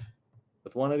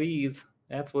with one of these.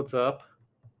 That's what's up.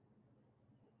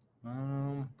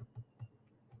 Hmm.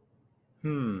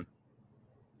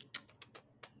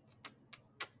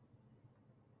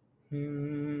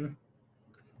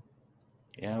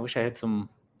 Yeah, I wish I had some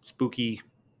spooky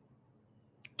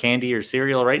candy or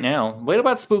cereal right now. What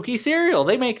about spooky cereal?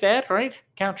 They make that, right?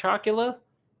 Count Chocula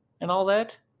and all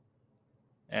that.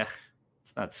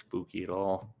 It's not spooky at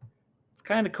all. It's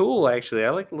kind of cool, actually.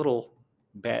 I like little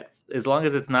bat. As long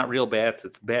as it's not real bats,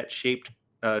 it's bat-shaped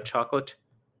chocolate.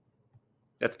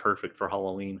 That's perfect for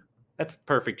Halloween. That's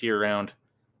perfect year-round.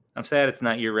 I'm sad it's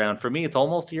not year-round. For me, it's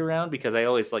almost year-round because I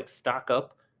always like stock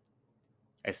up.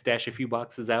 I stash a few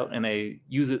boxes out and I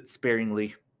use it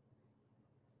sparingly.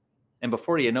 And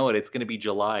before you know it, it's going to be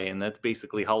July, and that's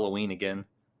basically Halloween again.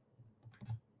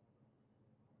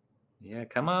 Yeah,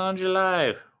 come on,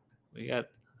 July. We got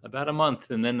about a month,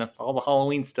 and then all the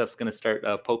Halloween stuff's going to start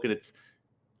poking its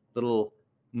little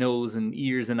nose and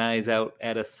ears and eyes out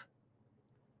at us.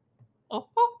 Oh,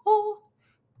 oh, oh.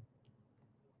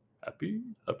 Happy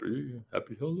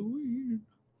Halloween.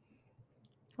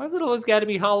 Why's it always got to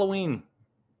be Halloween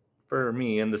for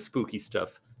me and the spooky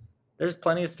stuff? There's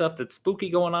plenty of stuff that's spooky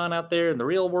going on out there in the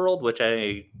real world, which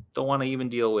I don't want to even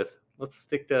deal with. Let's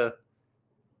stick to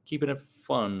keeping it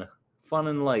fun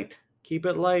and light. Keep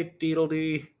it light,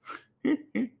 Deedle.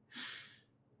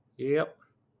 Yep.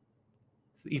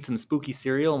 Eat some spooky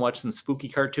cereal and watch some spooky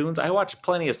cartoons. I watch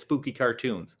plenty of spooky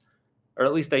cartoons, or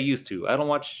at least I used to. I don't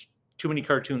watch too many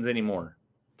cartoons anymore.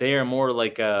 They are more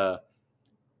like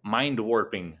mind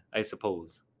warping, I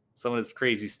suppose. Some of this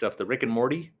crazy stuff. The Rick and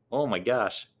Morty. Oh my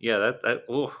gosh. Yeah, that.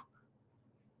 Oh,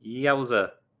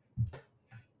 yowza.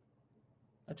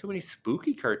 Not too many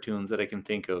spooky cartoons that I can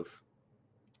think of.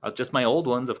 Just my old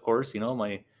ones, of course. You know,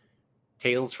 my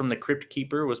Tales from the Crypt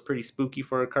Keeper was pretty spooky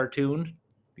for a cartoon.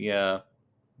 The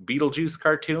Beetlejuice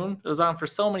cartoon, it was on for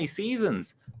so many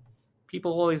seasons.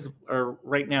 People always are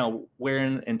right now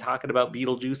wearing and talking about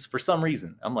Beetlejuice for some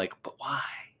reason. I'm like, but why?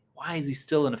 Why is he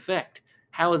still in effect?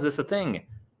 How is this a thing?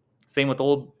 Same with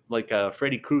old like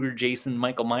Freddy Krueger, Jason,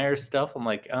 Michael Myers stuff. I'm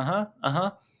like,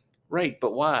 right,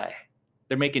 but why?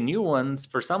 They're making new ones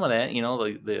for some of that, you know,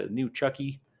 the new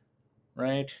Chucky,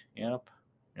 right? Yep.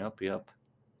 I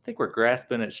think we're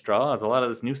grasping at straws. A lot of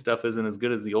this new stuff isn't as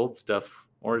good as the old stuff,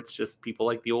 or it's just people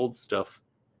like the old stuff.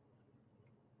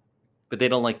 But they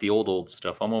don't like the old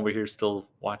stuff. I'm over here still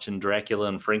watching Dracula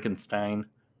and Frankenstein.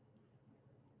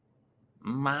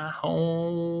 My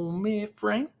homie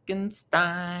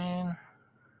Frankenstein.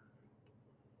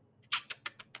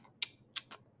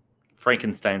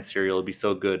 Frankenstein cereal would be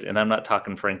so good. And I'm not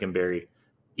talking Frankenberry,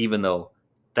 even though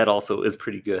that also is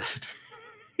pretty good.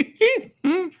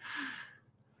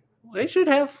 They should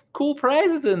have cool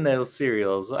prizes in those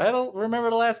cereals. I don't remember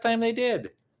the last time they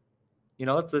did. You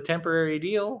know, it's a temporary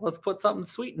deal. Let's put something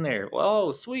sweet in there.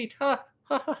 Oh, sweet. Ha,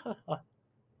 ha, ha, ha.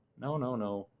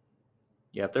 No.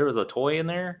 Yeah, if there was a toy in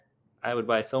there, I would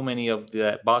buy so many of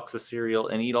that box of cereal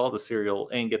and eat all the cereal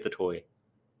and get the toy.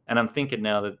 And I'm thinking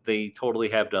now that they totally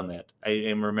have done that. I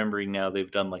am remembering now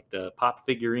they've done like the pop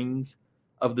figurines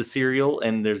of the cereal,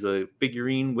 and there's a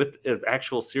figurine with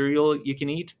actual cereal you can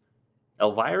eat.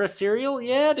 Elvira cereal?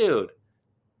 Yeah, dude.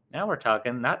 Now we're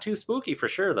talking. Not too spooky for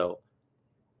sure, though.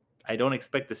 I don't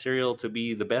expect the cereal to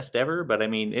be the best ever, but I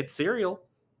mean, it's cereal.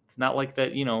 It's not like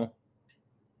that,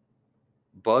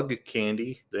 bug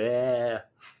candy. Yeah.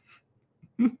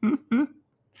 Who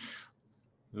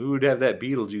would have that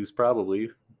Beetlejuice?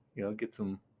 Probably. Get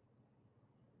some.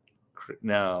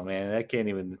 No, man, I can't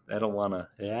even. I don't wanna.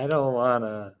 I don't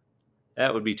wanna.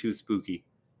 That would be too spooky.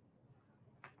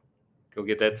 Go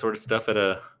get that sort of stuff at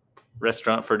a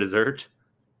restaurant for dessert.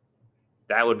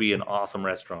 That would be an awesome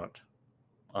restaurant,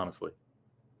 honestly.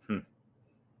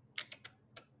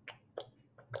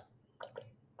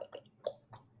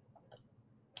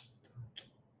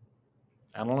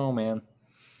 I don't know, man.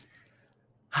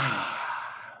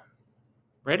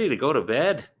 Ready to go to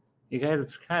bed? You guys,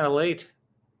 it's kind of late.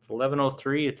 It's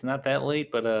 11:03. It's not that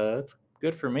late, but it's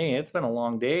good for me. It's been a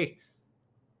long day.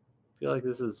 I feel like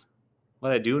this is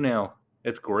what I do now.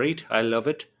 It's great. I love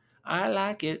it. I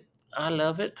like it. I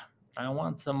love it. I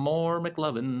want some more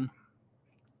McLovin.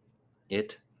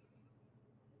 It.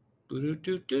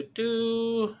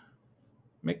 Boo-doo-doo-doo-doo.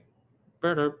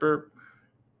 McBurderburp.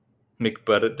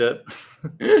 McButterdut.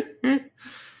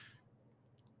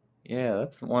 Yeah,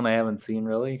 that's one I haven't seen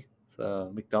really.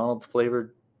 It's McDonald's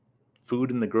flavored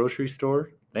food in the grocery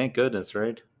store. Thank goodness,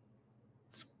 right?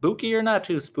 Spooky or not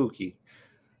too spooky?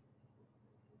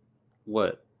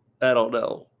 What? I don't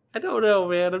know. I don't know,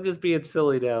 man. I'm just being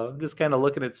silly now. I'm just kind of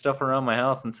looking at stuff around my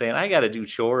house and saying, I got to do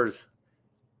chores.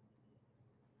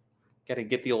 Got to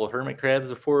get the old hermit crabs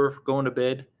before going to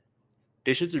bed.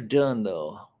 Dishes are done,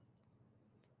 though.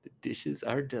 The dishes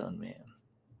are done, man.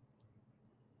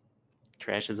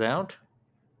 Trash is out.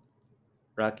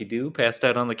 Rocky Doo passed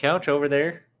out on the couch over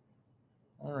there.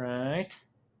 All right.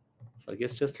 So I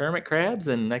guess just hermit crabs,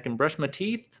 and I can brush my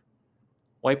teeth,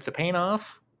 wipe the paint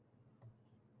off.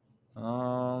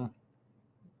 So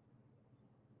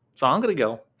I'm gonna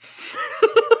go.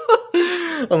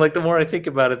 I'm like, the more I think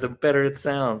about it, the better it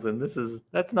sounds. And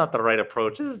that's not the right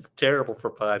approach. This is terrible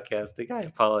for podcasting. I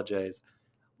apologize.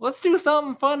 Let's do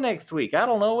something fun next week. I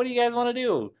don't know. What do you guys want to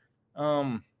do?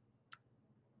 I'll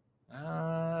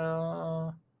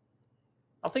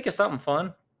think of something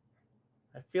fun.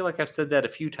 I feel like I've said that a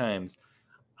few times.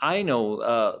 I know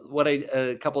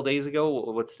a couple days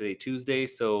ago. What's today? Tuesday.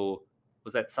 So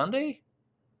was that Sunday?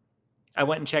 I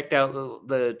went and checked out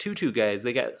the Tutu guys.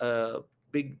 They got a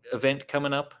big event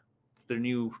coming up. It's their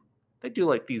new. They do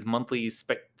like these monthly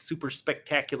super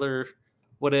spectacular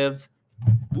whatevs.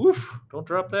 Woof! Don't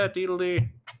drop that, Deedledee.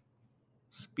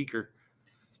 Speaker.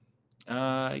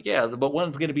 Yeah, but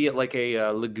one's gonna be at like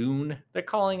a lagoon. They're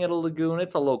calling it a lagoon.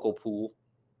 It's a local pool,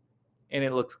 and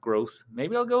it looks gross.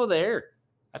 Maybe I'll go there.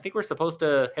 I think we're supposed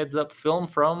to heads up film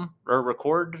from or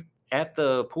record at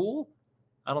the pool.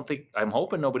 I'm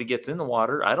hoping nobody gets in the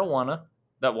water. I don't wanna.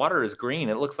 That water is green.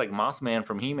 It looks like Moss Man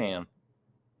from He-Man.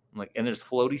 I'm like, and there's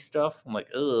floaty stuff. I'm like,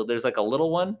 ugh, there's like a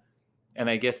little one. And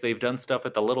I guess they've done stuff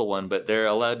at the little one, but they're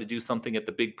allowed to do something at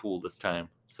the big pool this time.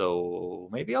 So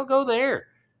maybe I'll go there.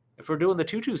 If we're doing the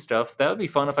Tutu stuff, that would be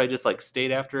fun if I just like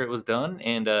stayed after it was done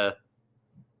and I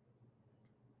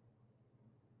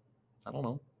don't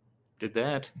know, did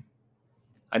that.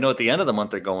 I know at the end of the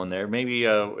month they're going there. Maybe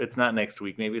it's not next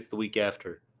week. Maybe it's the week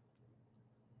after.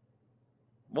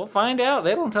 We'll find out.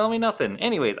 They don't tell me nothing.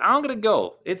 Anyways, I'm going to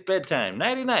go. It's bedtime.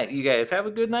 Nighty night. You guys have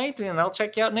a good night, and I'll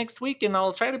check you out next week, and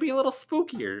I'll try to be a little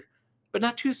spookier, but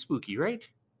not too spooky, right?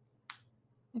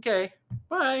 Okay.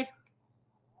 Bye.